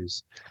used to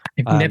use.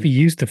 I've never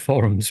used the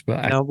forums,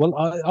 but well,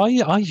 I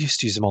used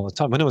to use them all the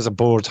time when I was a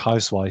bored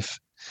housewife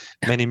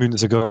many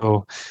moons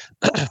ago.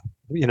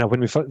 When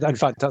we, in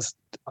fact, that's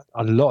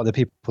a lot of the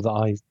people that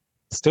I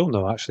still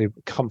know actually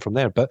come from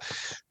there. But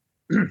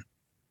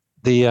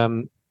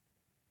the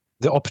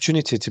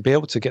opportunity to be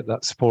able to get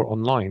that support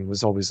online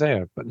was always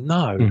there. But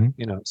now,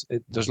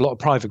 there's a lot of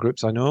private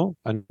groups I know,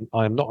 and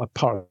I am not a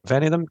part of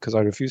any of them because I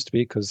refuse to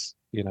be, because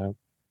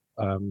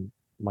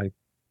my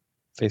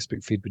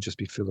Facebook feed would just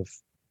be full of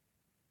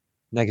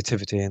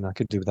negativity, and I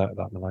could do without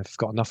that in my life. I've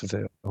got enough of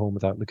it at home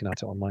without looking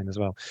at it online as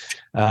well.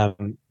 I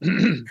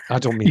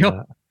don't mean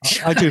that.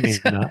 I do mean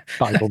that,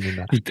 but I don't mean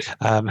that.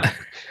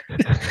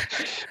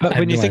 But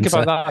when you think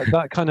about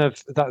that kind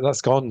of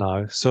that's gone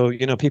now. So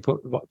people,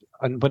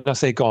 and when I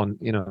say gone,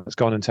 it's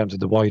gone in terms of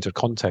the wider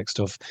context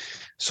of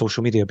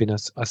social media being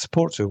a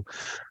support tool.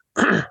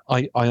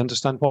 I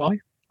understand why.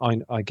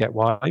 I get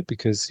why,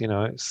 because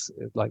it's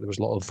like there was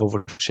a lot of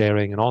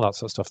oversharing and all that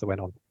sort of stuff that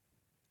went on.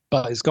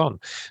 But it's gone.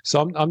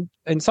 So I'm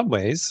in some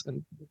ways,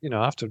 and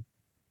after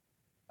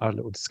our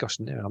little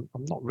discussion there,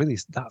 I'm not really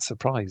that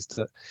surprised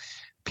that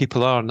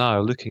people are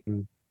now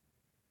looking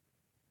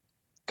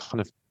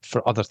kind of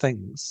for other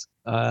things,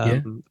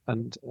 and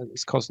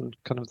it's causing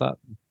kind of that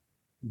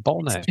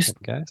bottleneck. I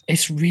guess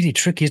it's really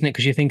tricky, isn't it?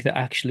 Because you think that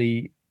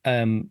actually,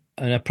 and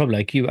I probably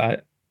like you.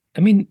 I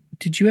mean,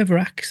 did you ever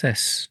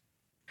access?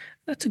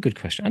 That's a good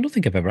question. I don't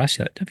think I've ever asked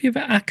you that. Have you ever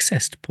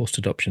accessed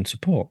post-adoption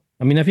support?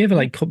 I mean, have you ever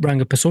rang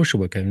up a social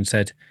worker and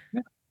said,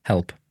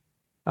 help?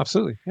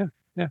 Absolutely, yeah.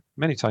 yeah,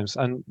 many times.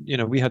 And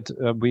we had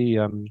Not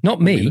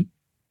when we me.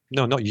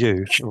 no, not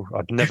you. Oh,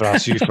 I'd never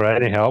ask you for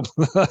any help.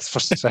 That's for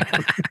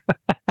certain.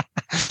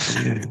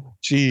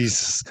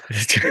 Jeez.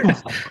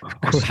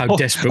 How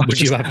desperate would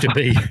you have to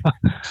be?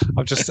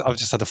 I've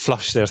just had a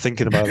flush there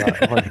thinking about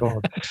that. Oh my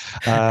God.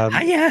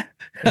 Hiya.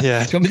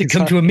 Yeah. Do you want me to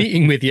come to a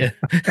meeting with you?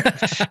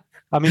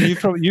 I mean,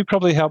 you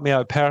probably helped me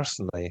out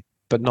personally,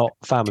 but not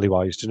family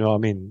wise. Do you know what I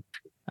mean?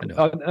 I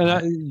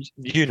know.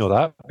 You know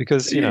that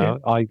because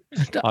And I've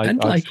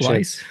shared,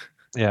 likewise.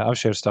 yeah, I've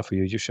shared stuff with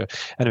you. You share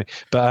anyway,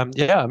 but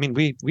yeah, I mean,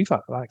 we've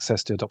had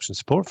access to Adoption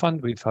Support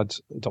Fund. We've had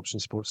Adoption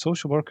Support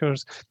social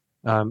workers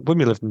when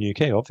we lived in the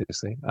UK,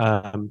 obviously.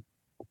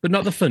 But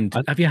not the fund.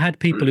 And, Have you had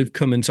people who've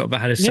come and sort of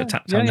had a yeah,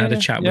 tap yeah, and yeah, had a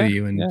yeah, chat with yeah,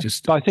 you and yeah.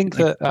 just But I think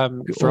like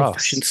that for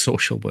old-fashioned us,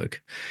 social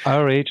work?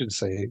 our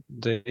agency,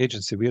 the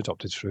agency we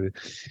adopted through,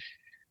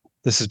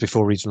 this is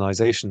before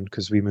regionalisation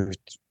because we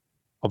moved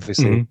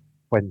obviously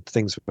when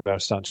things were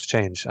starting to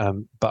change.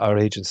 But our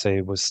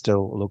agency was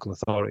still a local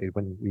authority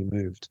when we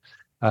moved.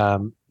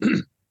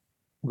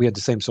 We had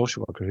the same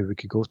social worker who we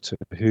could go to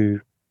who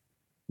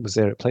was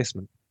there at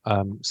placement.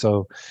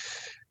 So,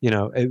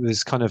 it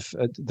was kind of,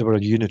 they were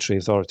a unitary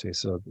authority.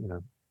 So,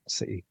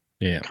 city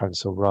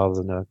council rather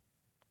than a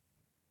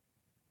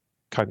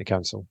county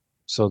council.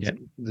 So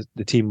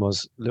the team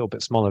was a little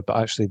bit smaller, but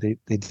actually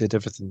they did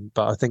everything.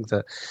 But I think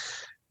that,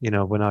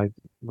 when I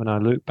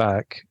look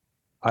back,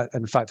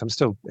 in fact, I'm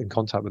still in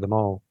contact with them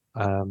all.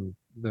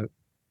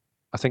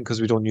 I think because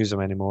we don't use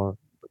them anymore,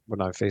 we're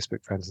now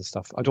Facebook friends and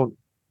stuff. I don't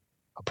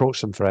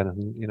approach them for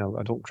anything,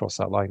 I don't cross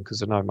that line because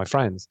they're now my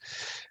friends.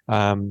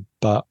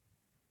 But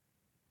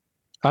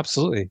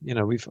absolutely,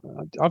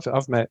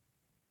 I've met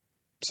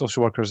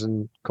social workers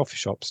in coffee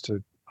shops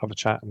to have a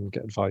chat and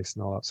get advice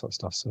and all that sort of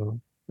stuff. So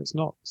it's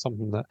not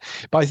something that,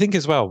 but I think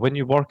as well, when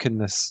you work in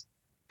this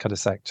kind of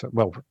sector,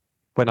 well,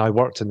 when I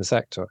worked in the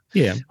sector,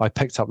 I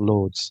picked up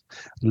loads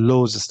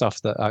of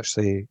stuff that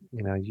actually,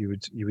 you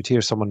would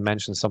hear someone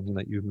mention something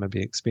that you maybe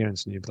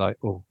experienced and you'd be like,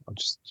 oh,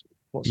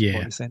 what are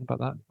you saying about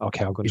that?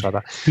 Okay, I'll go and try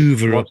that.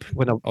 Hoover up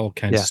all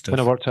kinds of stuff. When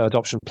I worked at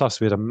Adoption Plus,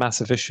 we had a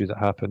massive issue that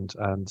happened,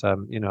 and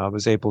I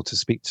was able to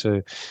speak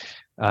to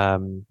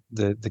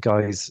the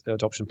guys at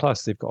Adoption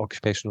Plus. They've got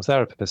occupational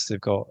therapists,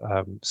 they've got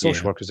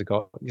social workers, they've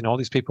got all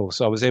these people.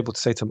 So I was able to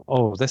say to them,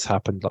 "Oh, this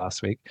happened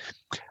last week,"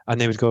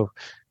 and they would go,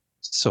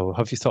 "So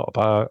have you thought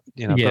about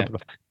blah, blah, blah."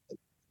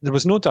 There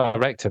was no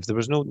directive. There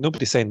was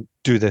nobody saying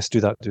do this, do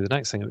that, do the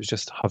next thing. It was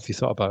just have you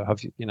thought about it?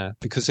 Have you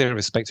because they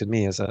respected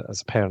me as a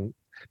parent.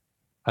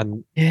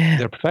 And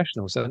they're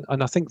professionals, and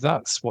I think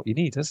that's what you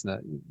need, isn't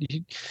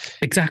it?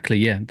 Exactly,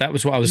 yeah. That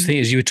was what I was thinking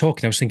as you were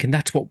talking. I was thinking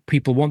that's what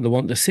people want. They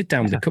want to sit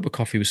down with a cup of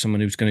coffee with someone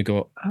who's going to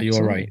go, "Are you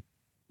all right?"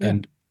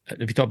 And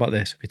have you thought about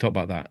this? Have you thought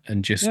about that?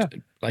 And just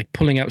like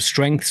pulling out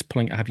strengths,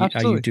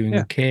 are you doing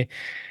okay?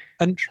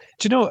 And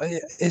do you know,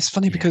 it's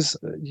funny because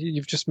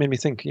you've just made me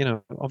think.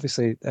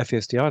 Obviously,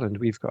 FASD Ireland,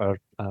 we've got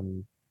our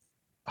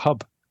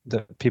hub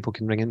that people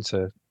can ring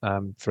into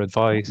for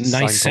advice.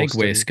 Nice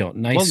segue, Scott.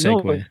 Nice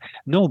segue.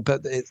 No,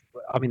 but it's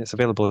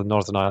available in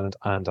Northern Ireland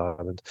and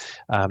Ireland.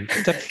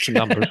 Different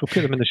numbers. We'll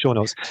put them in the show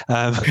notes.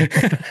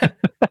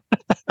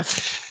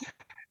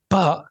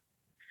 But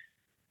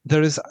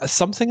there is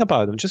something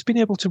about them just being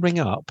able to ring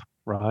up,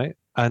 right?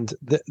 And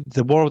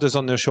the world is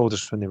on their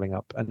shoulders when they ring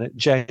up, and it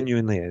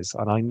genuinely is,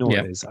 and I know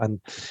it is.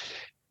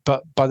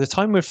 But by the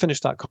time we've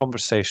finished that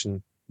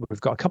conversation,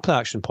 we've got a couple of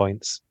action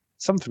points.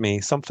 Some for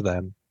me, some for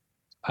them.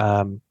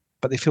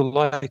 But they feel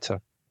lighter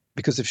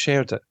because they've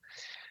shared it.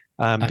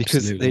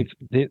 Because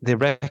they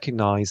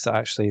recognize that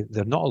actually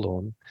they're not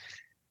alone.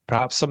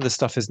 Perhaps some of the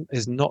stuff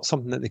is not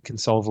something that they can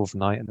solve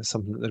overnight, and it's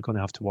something that they're going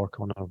to have to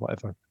work on or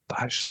whatever. But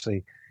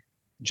actually,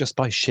 just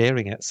by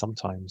sharing it,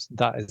 sometimes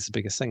that is the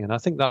biggest thing. And I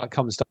think that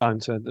comes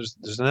down to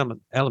there's an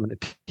element of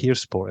peer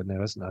support in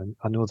there, isn't there?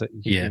 I know that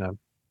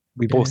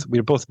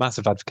we're both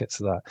massive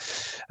advocates of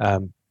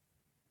that.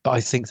 But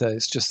I think that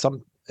it's just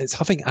it's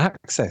having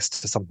access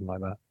to something like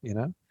that,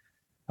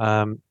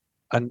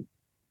 and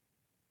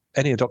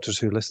any adopters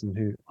who listen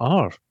who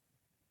are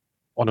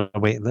on a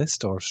waiting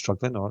list or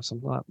struggling or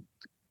something like that,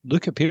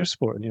 look at peer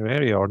support in your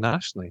area or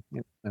nationally.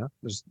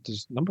 There's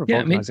a number of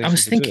organisations. I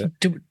was thinking,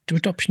 do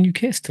Adoption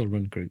UK still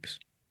run groups?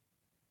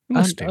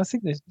 I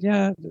think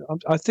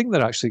I think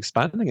they're actually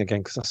expanding again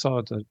because I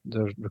saw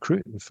they're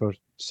recruiting for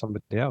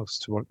somebody else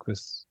to work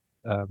with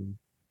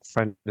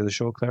friend of the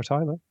show, Claire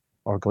Tyler,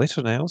 or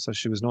Glitter Nails, as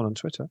she was known on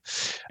Twitter.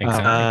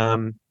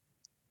 Exactly.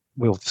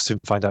 We'll soon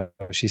find out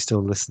if she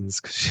still listens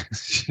because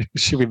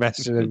she'll be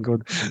messaging and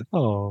going,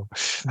 "Oh."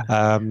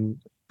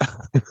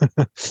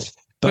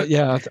 But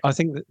yeah, I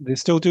think that they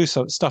still do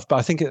some stuff, but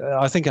I think it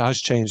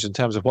has changed in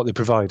terms of what they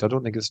provide. I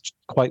don't think it's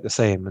quite the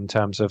same in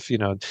terms of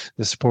the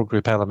support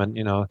group element.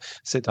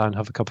 Sit down,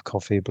 have a cup of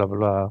coffee, blah blah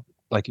blah,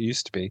 like it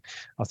used to be.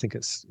 I think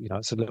it's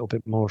it's a little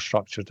bit more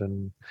structured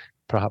and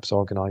perhaps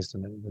organised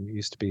than it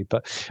used to be.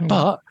 But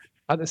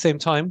at the same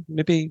time,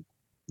 maybe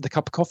the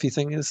cup of coffee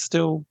thing is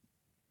still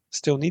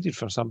needed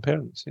for some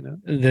parents.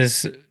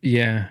 There's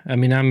I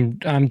mean,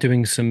 I'm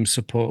doing some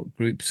support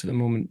groups at the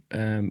moment.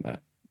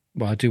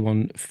 I do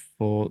one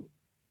for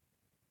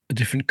a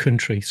different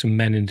country, some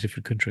men in a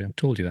different country. I've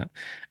told you that.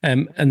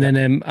 And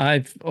then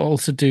I've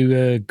also do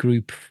a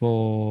group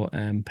for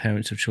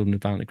parents of children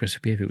with violent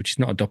aggressive behavior, which is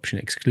not adoption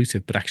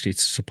exclusive, but actually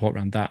it's support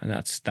around that. And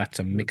that's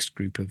a mixed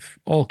group of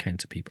all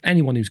kinds of people,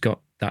 anyone who's got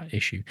that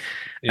issue.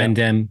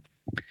 And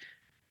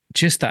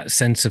just that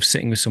sense of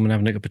sitting with someone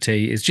having a cup of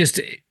tea is just,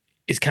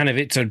 it's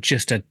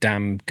just a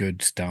damn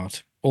good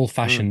start.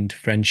 Old-fashioned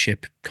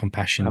friendship,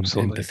 compassion,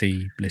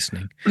 empathy,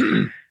 listening.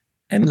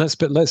 And let's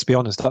be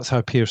honest, that's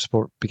how peer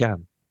support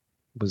began.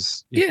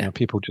 Was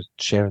people just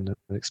sharing their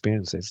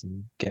experiences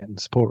and getting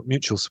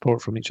mutual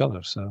support from each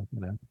other. So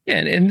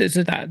and there's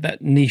that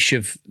niche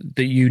of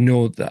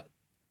that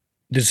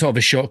there's sort of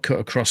a shortcut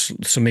across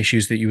some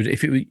issues that you would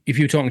if you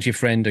were talking to your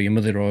friend or your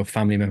mother or a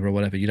family member or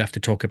whatever, you'd have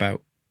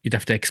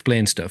to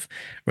explain stuff.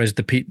 Whereas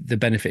the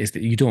benefit is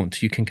that you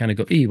don't. You can kind of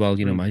go,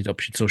 my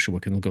adoption social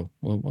worker, and they'll go,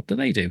 well, what do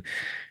they do?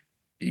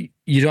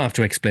 You don't have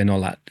to explain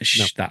all that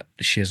that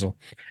shizzle.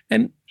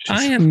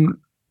 I am.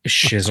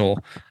 Shizzle.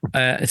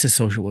 It's a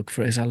social work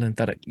phrase. I learned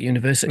that at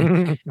university.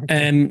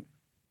 Shit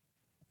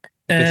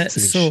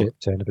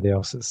to anybody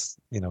else that's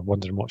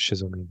wondering what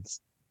shizzle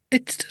means.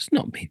 It does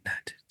not mean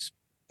that.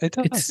 It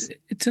does.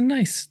 It's a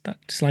nice.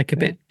 That's like a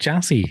bit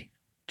jazzy,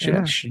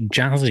 jazzy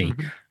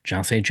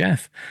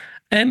Jeff.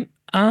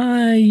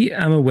 I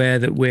am aware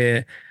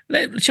that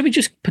shall we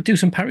just do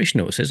some parish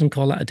notices and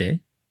call that a day?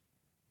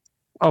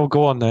 Oh,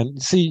 go on then.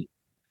 See.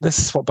 This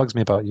is what bugs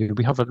me about you.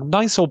 We have a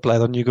nice old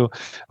blether and you go,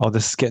 oh,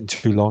 this is getting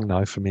too long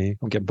now for me.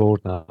 I'm getting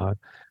bored now.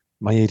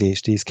 My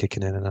ADHD is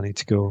kicking in and I need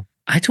to go.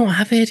 I don't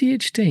have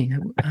ADHD.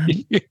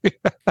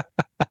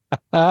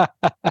 I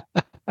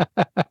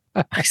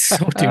so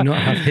do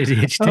not have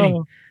ADHD.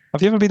 Oh,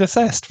 have you ever been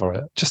assessed for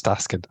it? Just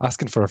asking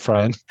for a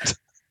friend.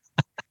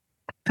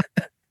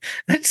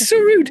 That's so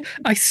rude.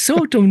 I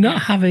so do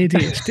not have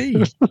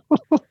ADHD.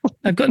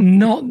 I've got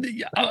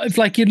it's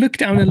like you look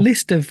down a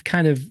list of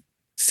kind of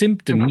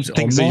symptoms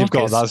things or that you've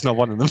got, that's not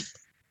one of them.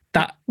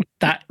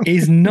 That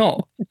is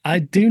not. I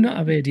do not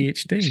have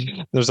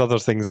ADHD. There's other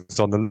things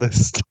on the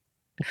list.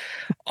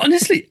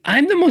 Honestly,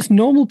 I'm the most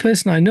normal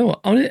person I know.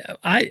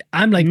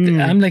 I'm like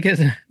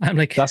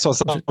that's what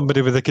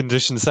somebody with a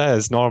condition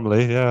says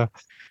normally. Yeah.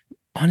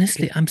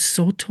 Honestly, I'm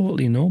so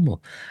totally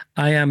normal.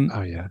 I am.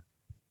 Oh yeah.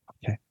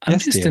 Okay.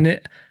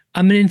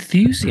 I'm an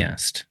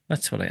enthusiast.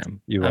 That's what I am.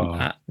 You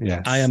are.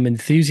 Yes. I am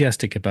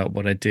enthusiastic about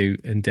what I do,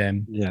 and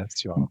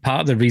yes, you are.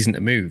 Part of the reason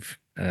to move,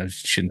 I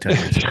shouldn't tell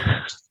you this,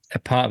 a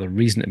part of the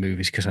reason to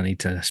move is because I need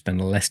to spend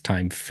less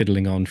time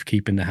fiddling on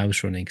keeping the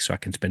house running, so I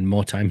can spend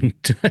more time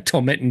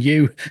tormenting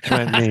you.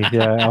 Tormenting me,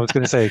 yeah. I was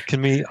going to say,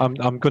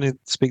 I'm going to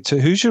speak to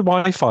who's your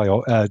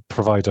Wi-Fi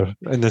provider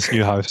in this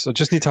new house. I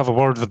just need to have a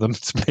word with them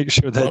to make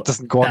sure that it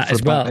doesn't go on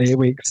for about 8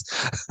 weeks.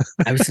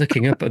 I was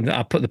looking up and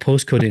I put the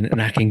postcode in,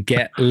 and I can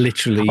get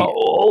literally.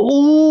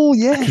 Oh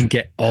yeah, I can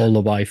get all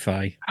the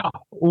Wi-Fi,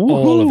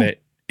 all of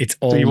it. It's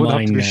all so you wouldn't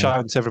mine have to be now.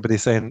 shouting to everybody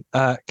saying,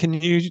 can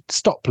you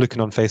stop looking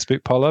on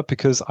Facebook, Paula,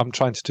 because I'm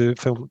trying to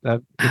film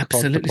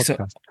absolutely.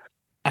 So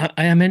I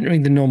am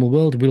entering the normal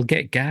world. We'll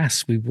get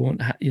gas. We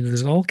won't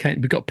there's all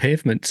kind. We've got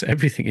pavements,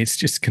 everything. It's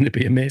just going to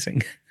be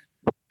amazing.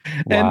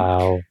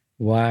 Wow.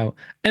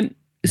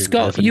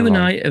 Scott, you and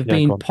I have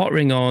been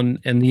pottering on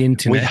the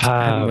internet, we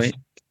have.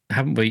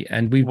 Haven't we?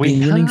 And we've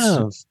been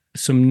running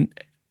some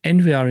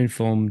NVR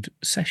informed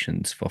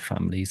sessions for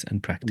families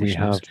and practitioners.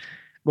 We have.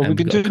 Well, we've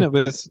been doing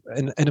it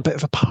in a bit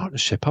of a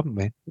partnership, haven't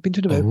we? We've been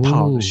doing a bit of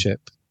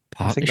partnership.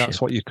 I think that's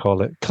what you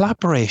call it.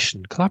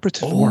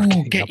 Collaborative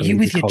working. Get you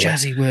with your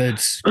jazzy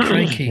words.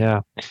 Crikey.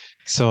 Yeah.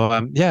 So,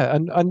 and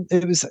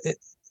it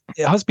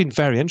has been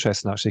very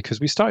interesting, actually, because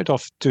we started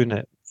off doing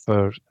it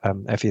for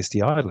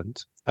FASD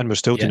Ireland, and we're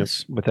still doing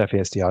it with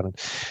FASD Ireland,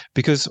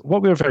 because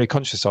what we were very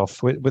conscious of,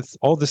 with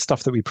all the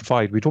stuff that we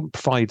don't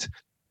provide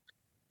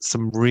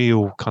some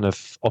real kind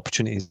of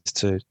opportunities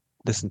to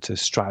listen to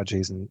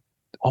strategies and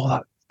all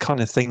that kind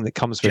of thing that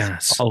comes with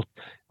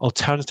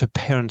alternative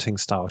parenting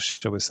styles,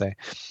 shall we say.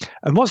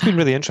 And what's been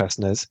really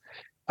interesting is,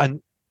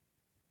 and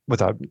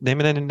without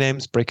naming any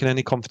names, breaking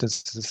any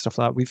confidences and stuff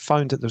like that, we've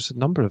found that there's a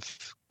number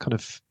of kind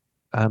of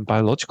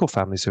biological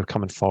families who are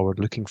coming forward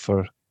looking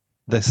for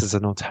this as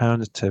an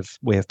alternative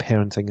way of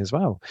parenting as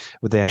well,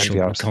 with the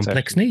NVR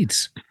complex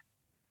needs.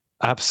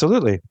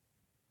 Absolutely.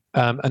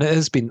 And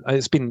it's been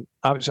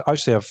actually,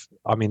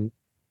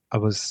 I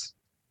was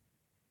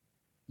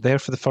there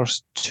for the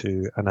first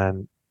two, and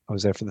then I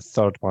was there for the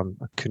third one.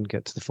 I couldn't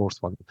get to the fourth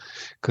one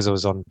because I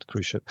was on the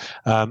cruise ship,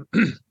 and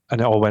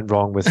it all went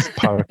wrong with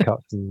power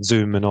cuts and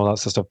Zoom and all that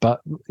sort of stuff. But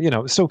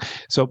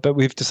but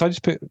we've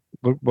decided to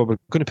we're going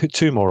to put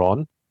two more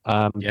on,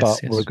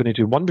 but we're going to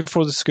do one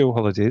before the school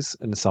holidays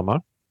in the summer.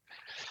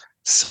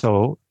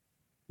 So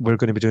we're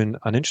going to be doing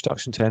an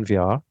introduction to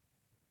NVR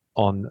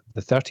on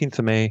the 13th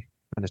of May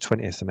and the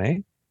 20th of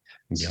May.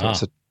 Yeah. So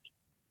it's a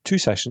two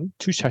sessions.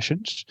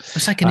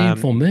 It's like an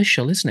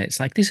infomercial, isn't it? It's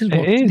like this is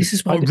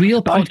what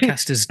real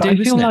podcasters do.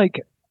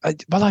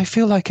 I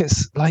feel like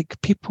it's like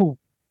people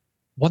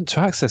want to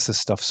access this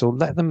stuff, so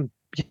let them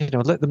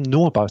let them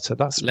know about it.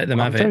 Let them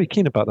I'm have very it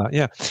keen about that.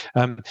 Yeah.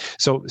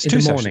 So it's in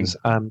two the morning.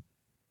 sessions.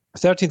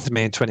 13th of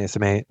May and 20th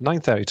of May,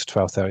 9:30 to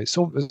 12:30.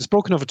 So it's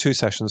broken over two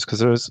sessions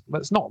because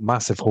it's not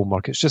massive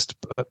homework. It's just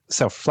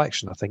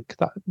self-reflection, I think.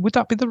 Would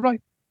that be the right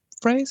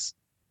phrase?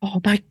 Oh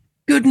my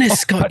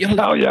goodness, Scott! Yeah,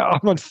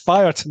 I'm on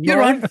fire tonight.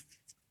 You're on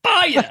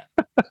fire!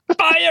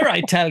 Fire,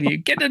 I tell you.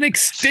 Get an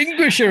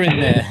extinguisher in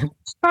there.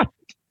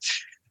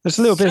 There's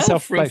a little bit of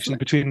self-reflection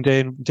between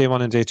day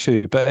one and day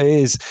two, but it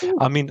is.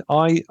 I mean,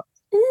 how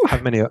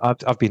many?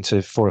 I've been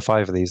to 4 or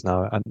 5 of these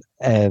now, and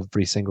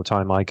every single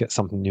time I get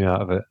something new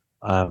out of it.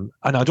 And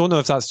I don't know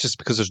if that's just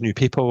because there's new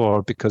people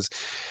or because,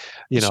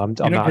 I'm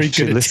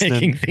actually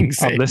listening.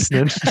 I'm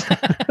listening.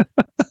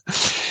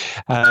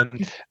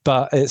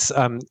 But it's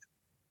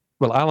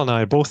well, Al and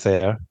I are both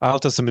there. Al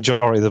does the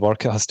majority of the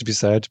work, it has to be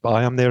said, but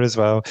I am there as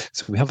well.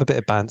 So we have a bit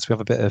of bants, we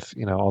have a bit of,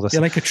 all this.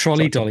 You're like a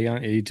trolley dolly,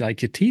 aren't you?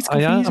 Like your tea's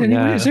coffees anyway.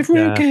 Yeah, is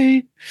everyone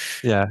okay?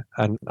 Yeah,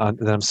 and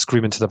then I'm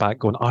screaming to the back,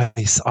 going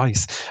ice,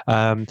 ice.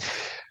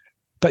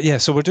 But yeah,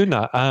 so we're doing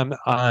that,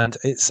 and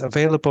it's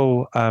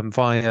available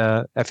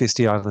via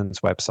FASD Ireland's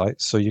website.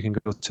 So you can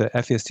go to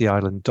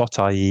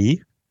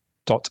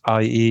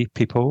fasdireland.ie,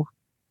 people.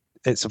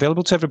 It's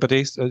available to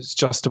everybody. It's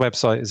just the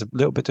website is a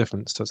little bit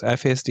different. So it's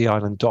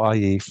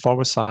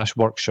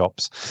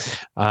fasdireland.ie/workshops.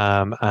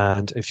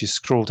 And if you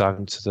scroll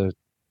down to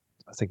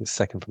I think it's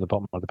second from the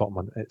bottom or the bottom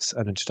one, it's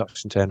an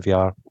introduction to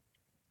NVR.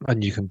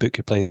 And you can book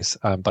your place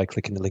by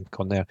clicking the link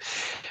on there.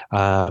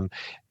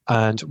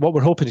 And what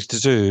we're hoping to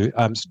do,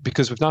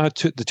 because we've now had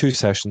the 2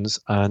 sessions,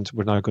 and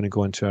we're now going to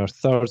go into our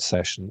 3rd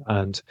session,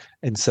 and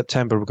in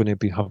September we're going to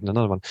be having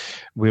another one.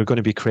 We're going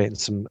to be creating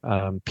some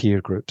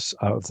peer groups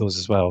out of those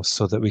as well,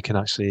 so that we can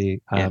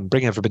actually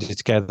bring everybody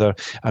together,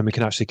 and we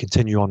can actually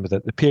continue on with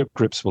it. The peer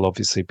groups will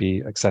obviously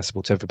be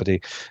accessible to everybody,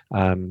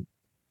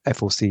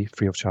 FOC,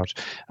 free of charge,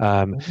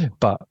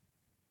 but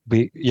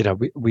we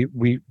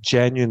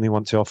genuinely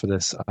want to offer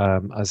this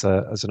as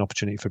an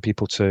opportunity for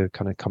people to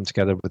kind of come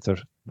together with their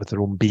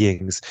own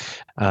beings,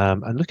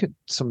 and look at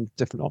some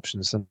different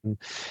options. And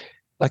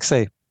like I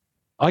say,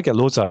 I get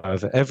loads out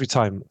of it every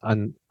time,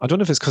 and I don't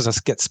know if it's because I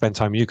get to spend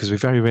time with you, because we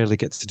very rarely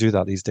get to do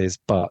that these days.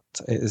 But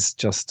it is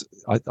just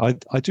I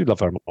do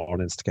love our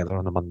mornings together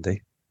on a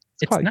Monday.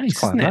 It's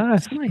nice, isn't it?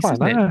 It's nice,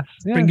 isn't it?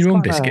 Bring your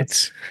own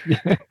biscuits.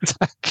 Nice. Yeah,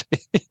 exactly.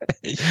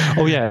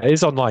 Oh yeah,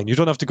 it's online. You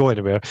don't have to go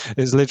anywhere.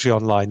 It's literally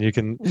online. You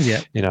can,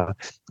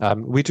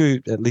 we do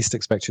at least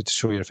expect you to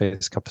show your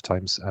face a couple of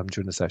times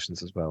during the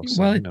sessions as well.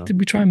 So,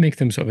 we try and make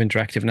them sort of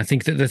interactive, and I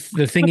think that the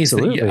thing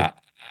Absolutely. Is that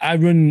I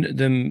run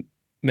them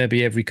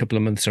maybe every couple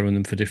of months. I run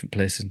them for different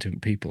places and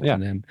different people. Yeah.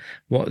 And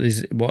what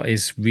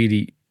is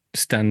really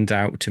stand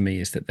out to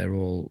me is that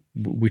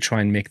we try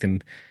and make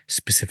them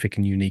specific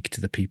and unique to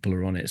the people who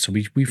are on it. So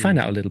we find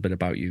out a little bit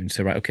about you and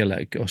say, right,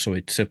 okay, so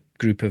it's a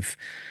group of,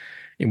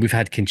 we've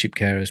had kinship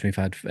carers, we've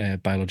had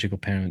biological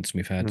parents,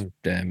 we've had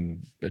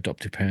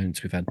adoptive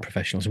parents, we've had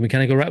professionals, and we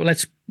kind of go, right, well,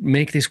 let's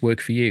make this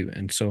work for you.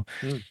 And so,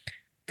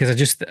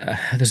 because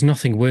there's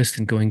nothing worse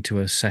than going to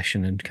a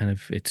session and kind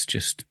of, it's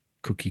just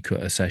cookie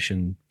cutter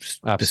session,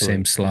 the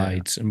same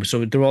slides. And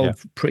so they're all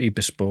pretty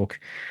bespoke.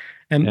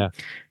 And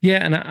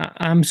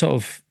I'm sort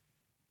of,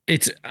 I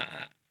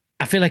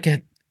feel like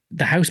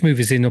the house move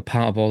is in a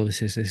part of all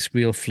this, is this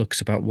real flux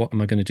about what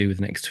am I going to do with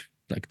the next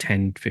like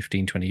 10,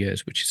 15, 20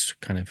 years, which is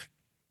kind of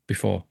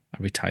before I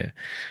retire.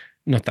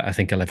 Not that I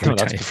think I'll ever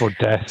retire. That's before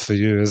death for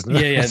you, isn't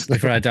it? Yeah,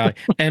 before I die.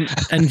 And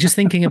just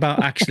thinking about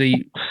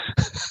actually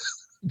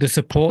the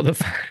support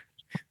that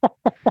I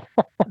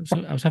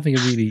was having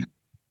a really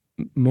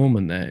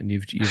moment there, and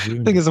you've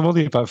ruined I think I'm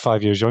only about 4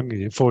 years younger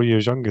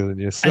than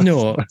you. So. I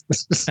know,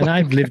 and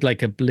I've lived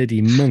like a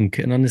bloody monk,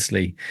 and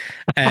honestly,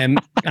 I'm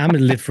gonna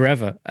live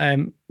forever.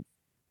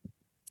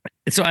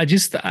 So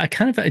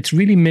it's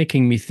really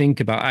making me think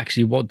about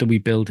actually what do we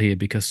build here,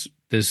 because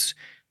there's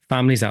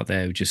families out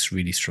there who are just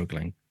really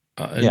struggling.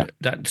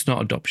 That's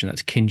not adoption,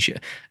 that's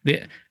kinship.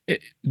 The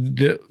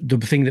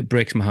thing that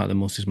breaks my heart the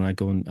most is when I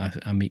go and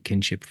I meet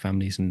kinship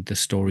families, and the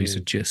stories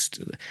are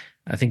just,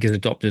 I think as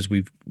adopters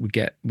we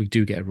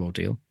do get a raw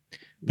deal,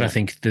 but I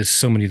think there's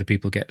so many other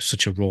people get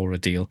such a raw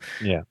deal.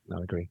 I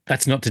agree.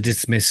 That's not to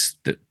dismiss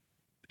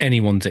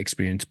anyone's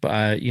experience,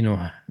 but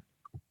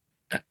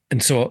and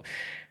so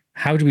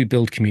how do we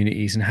build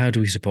communities and how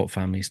do we support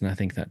families? And I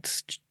think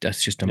that's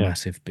just a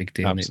massive big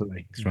deal.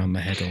 Absolutely. It's around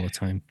my head all the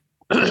time.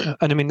 And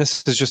I mean,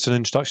 this is just an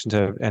introduction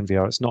to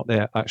NVR. It's not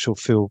the actual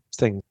full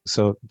thing.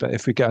 So, but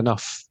if we get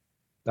enough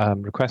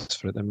requests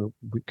for it, then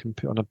we can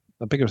put on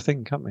a bigger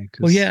thing, can't we?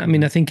 Well, yeah. I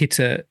mean, I think it's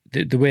the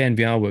way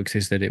NVR works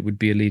is that it would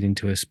be a lead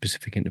into a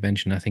specific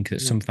intervention. I think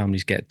that some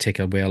families take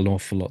away an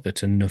awful lot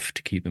that's enough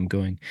to keep them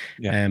going.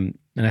 Yeah.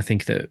 And I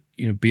think that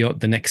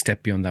beyond the next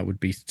step beyond that would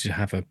be to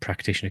have a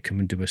practitioner come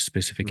and do a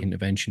specific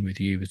intervention with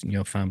you and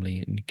your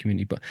family and your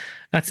community. But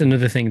that's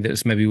another thing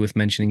that's maybe worth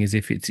mentioning is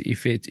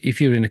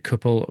if you're in a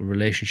couple or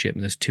relationship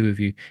and there's 2 of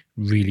you,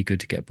 really good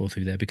to get both of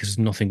you there, because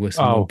there's nothing worse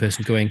than one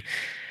person going.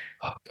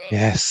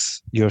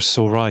 Yes, you're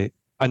so right.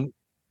 And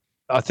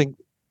I think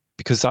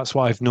because that's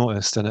what I've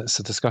noticed, and it's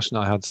a discussion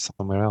I had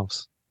somewhere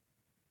else.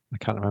 I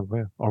can't remember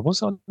where, or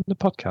was it on the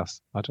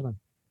podcast? I don't know.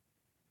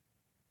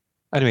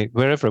 Anyway,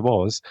 wherever it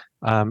was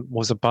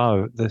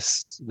about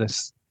this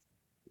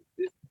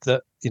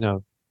that,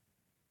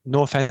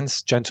 no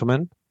offense,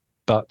 gentlemen,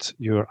 but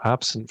you're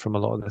absent from a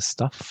lot of this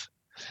stuff.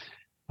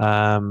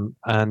 And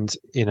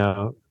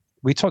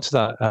we talked to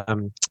that.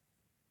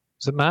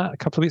 Was it Matt a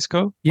couple of weeks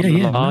ago?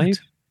 Yeah, live.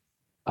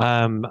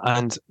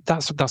 And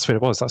that's where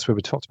it was. That's where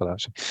we talked about it,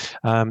 actually.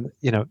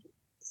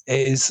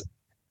 It is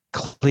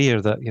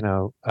clear that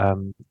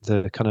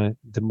the kind of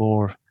the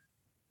more,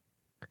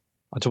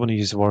 I don't want to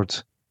use the word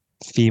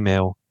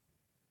female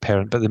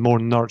parent, but the more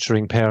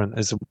nurturing parent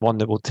is the one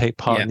that will take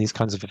part in these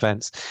kinds of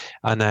events,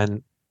 and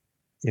then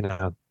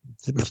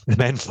the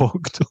men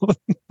folk don't.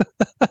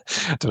 I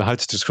don't know how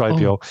to describe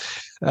you all,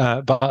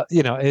 but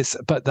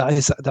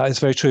that is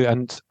very true.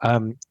 And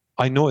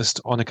I noticed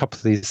on a couple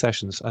of these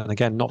sessions, and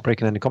again, not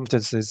breaking any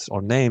confidences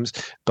or names,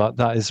 but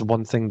that is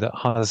one thing that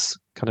has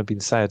kind of been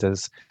said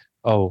is,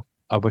 oh,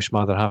 I wish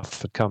my other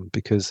half had come,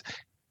 because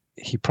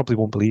he probably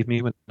won't believe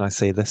me when I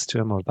say this to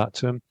him or that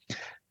to him.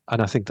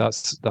 And I think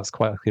that's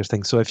quite a clear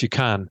thing. So if you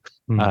can,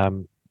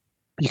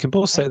 you can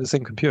both sit at the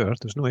same computer.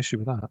 There's no issue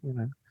with that,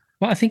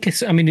 Well, I think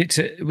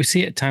we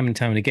see it time and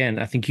time and again.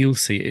 I think you'll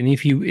see it. And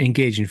if you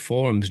engage in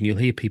forums and you'll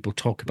hear people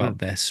talk about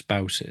their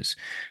spouses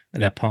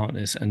and their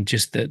partners, and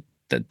just that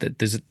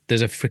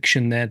there's a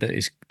friction there that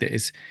is,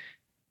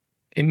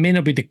 it may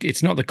not be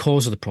it's not the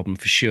cause of the problem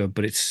for sure,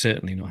 but it's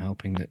certainly not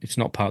helping. It's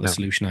not part of the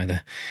solution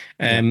either.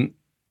 And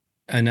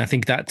I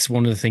think that's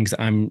one of the things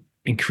that I'm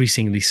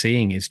increasingly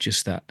seeing is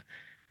just that,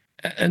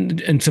 and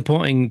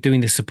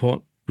doing the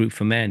support group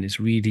for men is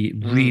really,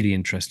 really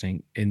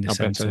interesting in the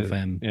sense of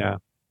I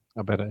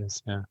bet it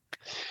is. Yeah.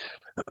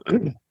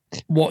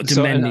 What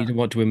do men need and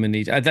what do women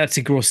need? That's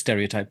a gross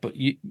stereotype, but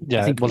I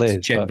think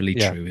it's generally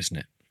true, isn't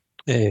it?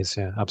 It is,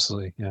 yeah,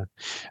 absolutely, yeah.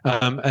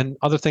 And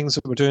other things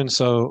that we're doing.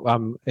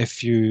 So,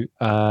 if you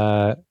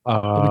are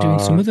we doing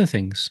some other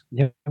things?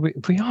 Yeah, we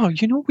are.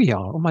 We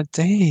are. Oh my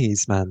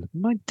days, man,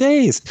 my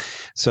days.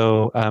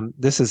 So,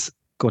 this is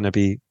going to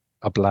be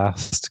a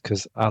blast,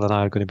 because Al and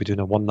I are going to be doing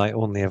a one night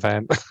only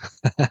event.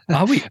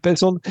 Are we?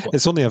 But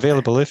it's only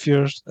available if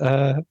you're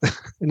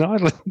in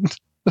Ireland.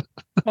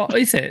 Oh,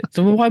 is it?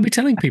 So why are we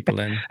telling people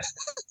then?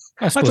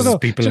 I suppose there's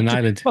people in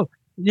Ireland. Well,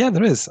 yeah,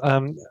 there is.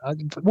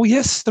 Well,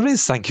 yes, there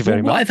is. Thank you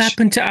very much. What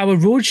happened to our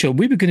roadshow?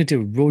 We were going to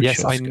do a roadshow.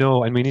 Yes, I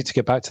know, and we need to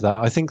get back to that.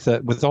 I think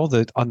that with all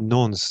the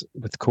unknowns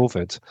with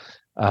COVID,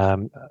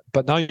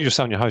 but now you're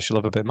selling your house, you'll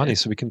have a bit of money,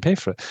 so we can pay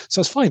for it.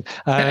 So it's fine.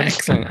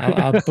 Excellent.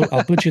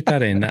 I'll budget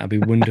that in. That'll be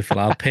wonderful.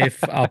 I'll pay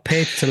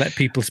to let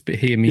people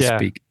hear me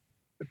speak.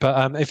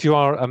 But if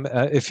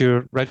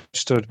you're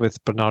registered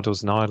with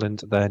Bernardo's in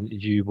Ireland, then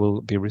you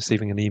will be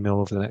receiving an email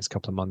over the next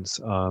couple of months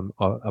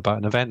about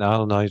an event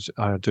Al and I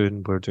are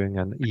doing. We're doing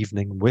an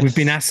evening with. We've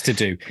been asked to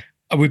do.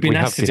 We've been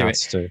asked to do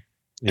it.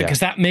 Because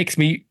that makes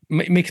my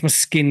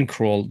skin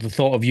crawl. The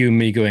thought of you and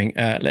me going,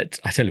 I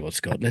tell you what,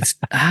 Scott,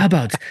 how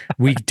about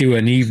we do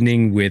an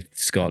evening with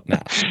Scott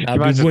now?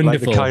 That'd be wonderful. Like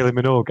the Kylie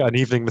Minogue, an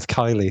evening with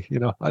Kylie,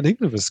 an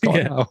evening with Scott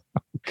now.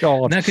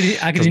 God. Now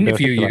I could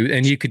interview you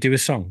and you could do a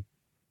song.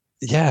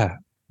 Yeah,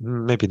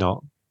 maybe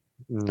not.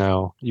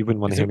 No, you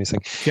wouldn't want to hear me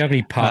sing. Do you have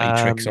any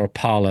party tricks or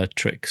parlor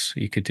tricks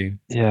you could do?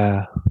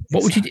 Yeah.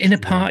 What would you in a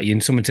party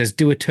and someone says,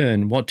 do a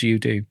turn, what do you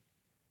do?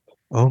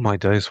 Oh my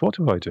days, what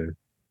do I do?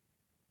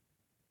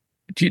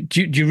 Do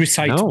you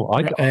recite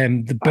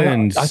the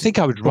Burns? I think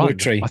I would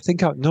poetry? Run.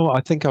 I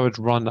think I would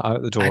run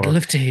out the door. I'd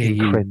love to hear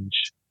you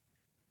cringe.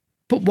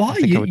 But why?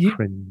 I would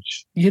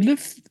cringe. You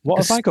live.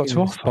 What have I got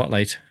to offer?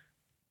 Spotlight.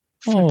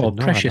 Oh,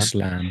 precious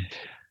lamb.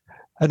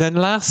 And then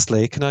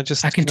lastly, can I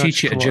just... I can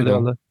teach you to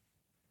juggle.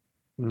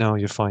 No,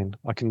 you're fine.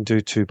 I can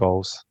do 2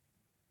 balls.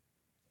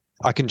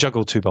 I can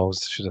juggle 2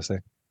 balls, should I say.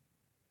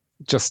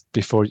 Just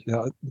before...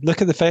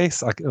 look at the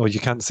face. You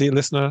can't see it,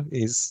 listener.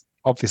 He's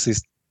obviously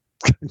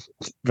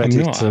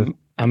ready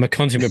I'm a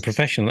consummate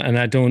professional, and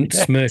I don't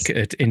smirk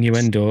at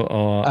innuendo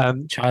or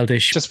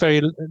childish... Just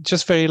very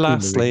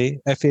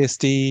lastly,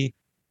 FASD,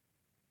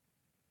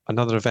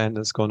 another event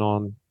that's going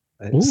on.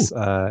 It's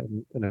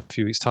in a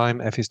few weeks' time.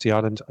 FASD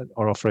Ireland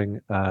are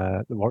offering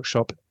the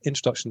workshop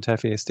Introduction to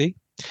FASD.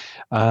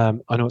 I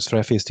know it's for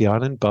FASD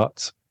Ireland,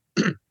 but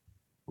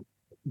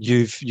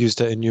you've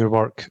used it in your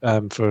work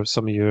for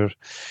some of your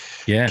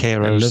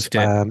carers. I loved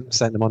it.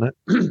 Sent them on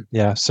it.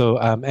 Yeah. So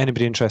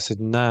anybody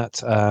interested in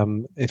that,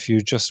 if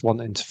you're just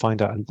wanting to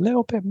find out a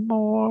little bit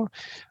more,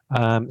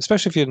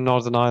 especially if you're in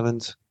Northern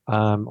Ireland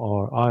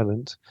or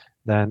Ireland,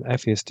 then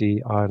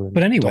FASD Ireland.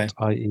 But anyway.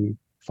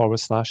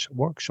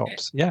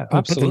 /workshops. Yeah, I'll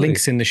absolutely. put the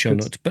links in the show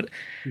notes. But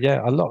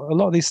yeah, a lot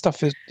of these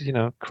stuff is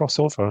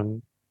crossover,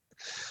 and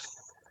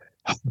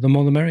the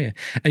more the merrier.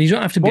 And you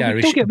don't have to be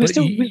Irish. Do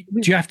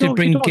you have to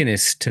bring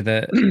Guinness to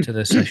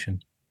the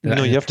session?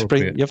 No, you have to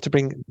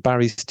bring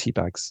Barry's tea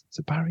bags. Is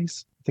it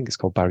Barry's? I think it's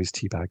called Barry's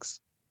tea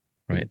bags.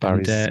 Right,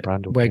 Barry's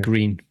brand. We're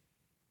green.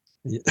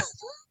 Yeah.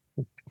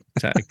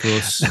 Is that a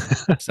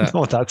gross?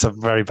 Oh, that's a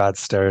very bad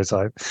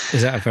stereotype.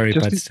 Is that a very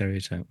bad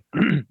stereotype?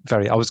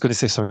 Very. I was going to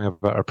say something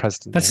about our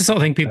president. That's the sort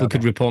of thing people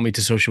could report me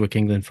to Social Work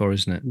England for,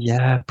 isn't it?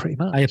 Yeah, pretty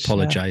much. I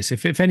apologise.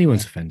 If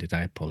anyone's offended,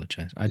 I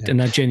apologise.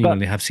 And I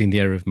genuinely have seen the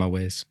error of my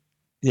ways.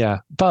 Yeah,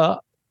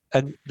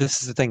 and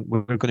this is the thing,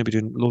 we're going to be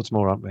doing loads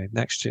more, aren't we?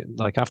 Next year,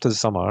 like after the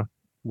summer,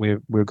 we're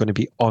going to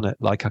be on it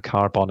like a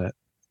car bonnet.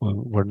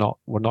 We're not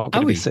going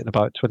to be sitting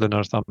about twiddling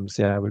our thumbs.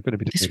 Yeah, we're going to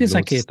be doing this feels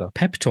like a stuff.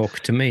 pep talk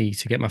to me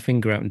to get my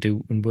finger out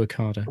and work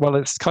harder. Well,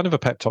 it's kind of a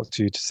pep talk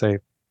to you to say,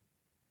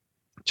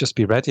 just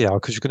be ready, Al,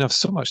 because you're going to have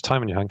so much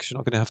time in your hand because you're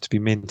not going to have to be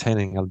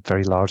maintaining a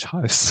very large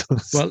house.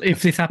 Well,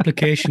 if this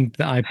application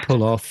that I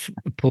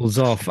pulls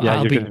off,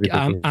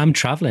 I'm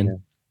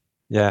traveling.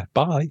 Yeah,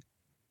 bye.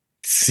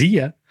 See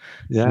ya.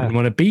 Yeah, wouldn't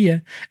want to be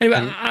here.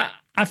 Anyway,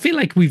 I feel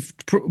like we've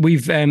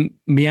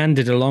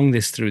meandered along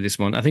through this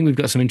one. I think we've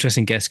got some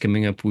interesting guests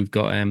coming up. We've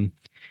got Who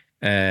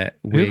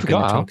we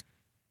got?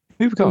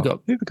 We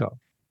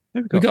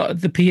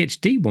got the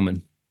PhD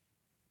woman,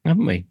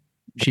 haven't we?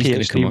 She's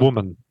going to come on.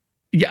 Woman.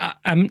 Yeah,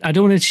 I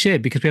don't want to share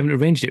because we haven't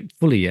arranged it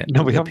fully yet.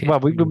 No, we haven't. Well,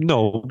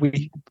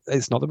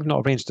 it's not that we've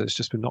not arranged it. It's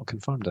just we've not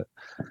confirmed it.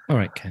 All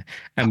right, okay.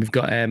 And we've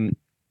got.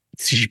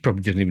 She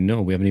probably doesn't even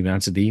know. We haven't even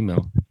answered the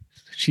email.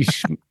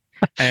 She's.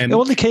 It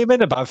only came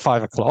in about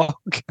 5:00.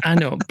 I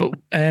know, but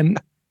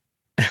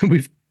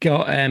we've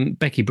got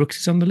Becky Brooks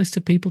is on the list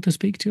of people to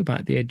speak to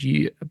about the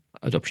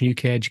Adoption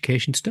UK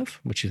education stuff,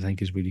 which I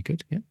think is really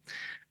good. Yeah,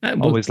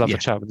 always love a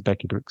chat with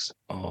Becky Brooks.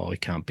 Oh,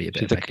 it can't be a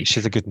bit.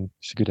 She's a good one.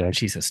 She's a good egg.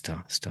 She's a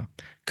star.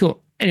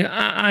 Cool. Anyway,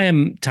 I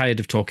am tired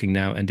of talking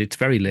now, and it's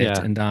very late,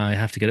 and I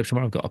have to get up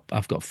tomorrow.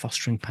 I've got a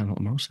fostering panel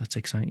tomorrow, so that's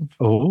exciting.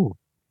 Oh,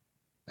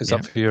 is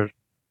that for your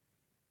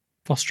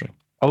fostering?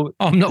 Oh,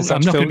 I'm not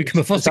going to become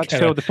a foster carer.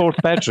 Is that for the fourth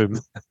bedroom?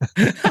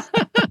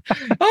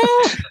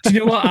 Oh, do you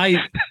know what? I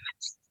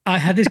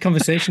had this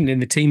conversation in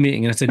the team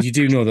meeting, and I said, "You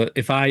do know that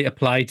if I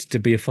applied to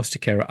be a foster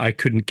carer, I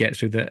couldn't get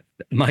through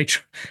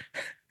because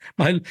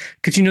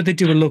you know they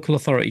do a local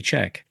authority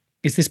check.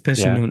 Is this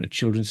person known at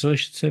Children's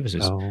Social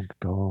Services? Oh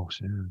gosh,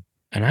 yeah.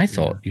 And I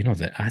thought,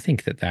 that I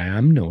think that I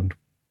am known.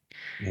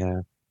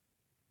 Yeah.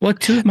 Well,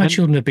 two of my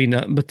children have been,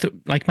 but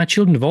my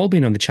children have all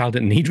been on the Child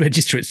in Need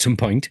register at some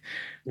point.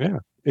 Yeah.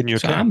 In your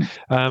care.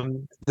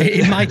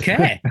 In my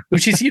care,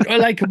 which is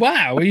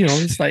wow,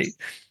 it's like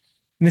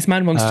this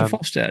man wants to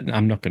foster.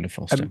 I'm not going to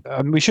foster.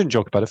 We shouldn't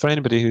joke about it. For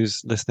anybody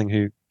who's listening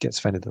who gets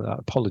offended at that,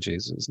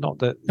 apologies. It's not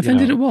that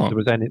offended at what? There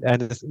was any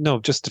no,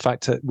 just the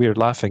fact that we're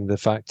laughing. The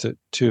fact that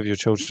two of your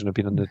children have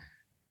been on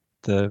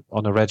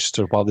on a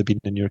register while they've been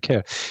in your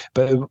care,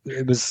 but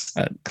it was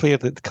clear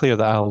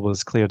that Al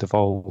was cleared of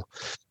all.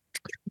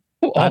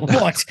 What?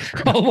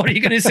 What are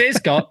you going to say,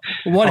 Scott?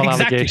 What all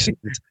exactly?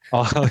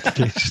 All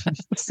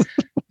allegations.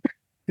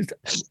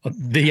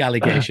 The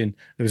allegation.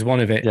 There was one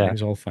of it. Yeah. It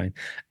was all fine.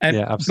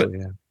 Yeah,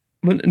 absolutely.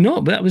 But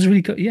that was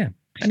really good. Yeah.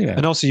 Anyway.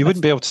 And also, you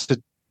wouldn't be able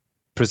to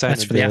present.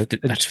 That's for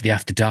the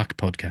After Dark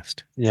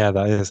podcast. Yeah,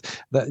 that is.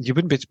 That you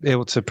wouldn't be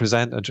able to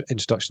present an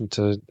introduction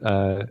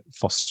to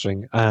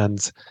fostering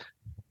and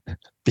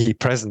be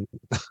present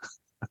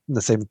in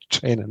the same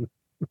training.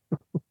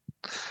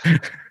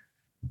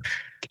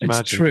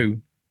 It's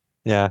true.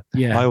 Yeah.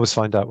 I always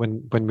find out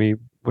when we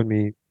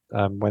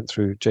went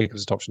through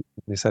Jacob's adoption,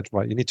 they said,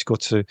 right, you need to go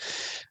to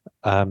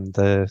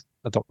the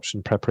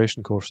adoption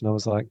preparation course, and I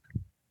was like,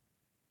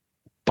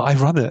 but I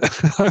run it.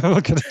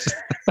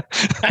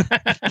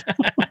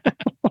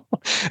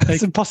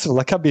 It's impossible.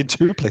 I can't be in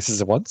two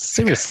places at once.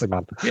 Seriously,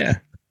 man. Yeah.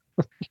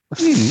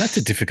 That's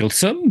a difficult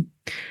sum.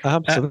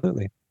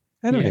 Absolutely.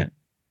 Anyway,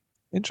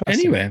 interesting.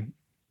 Anyway,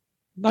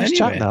 nice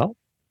chat, Nell.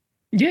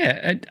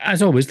 Yeah,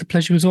 as always, the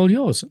pleasure was all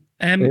yours.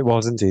 It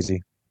was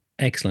indeed.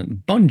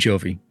 Excellent. Bon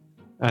Jovi.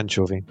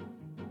 Anchovy.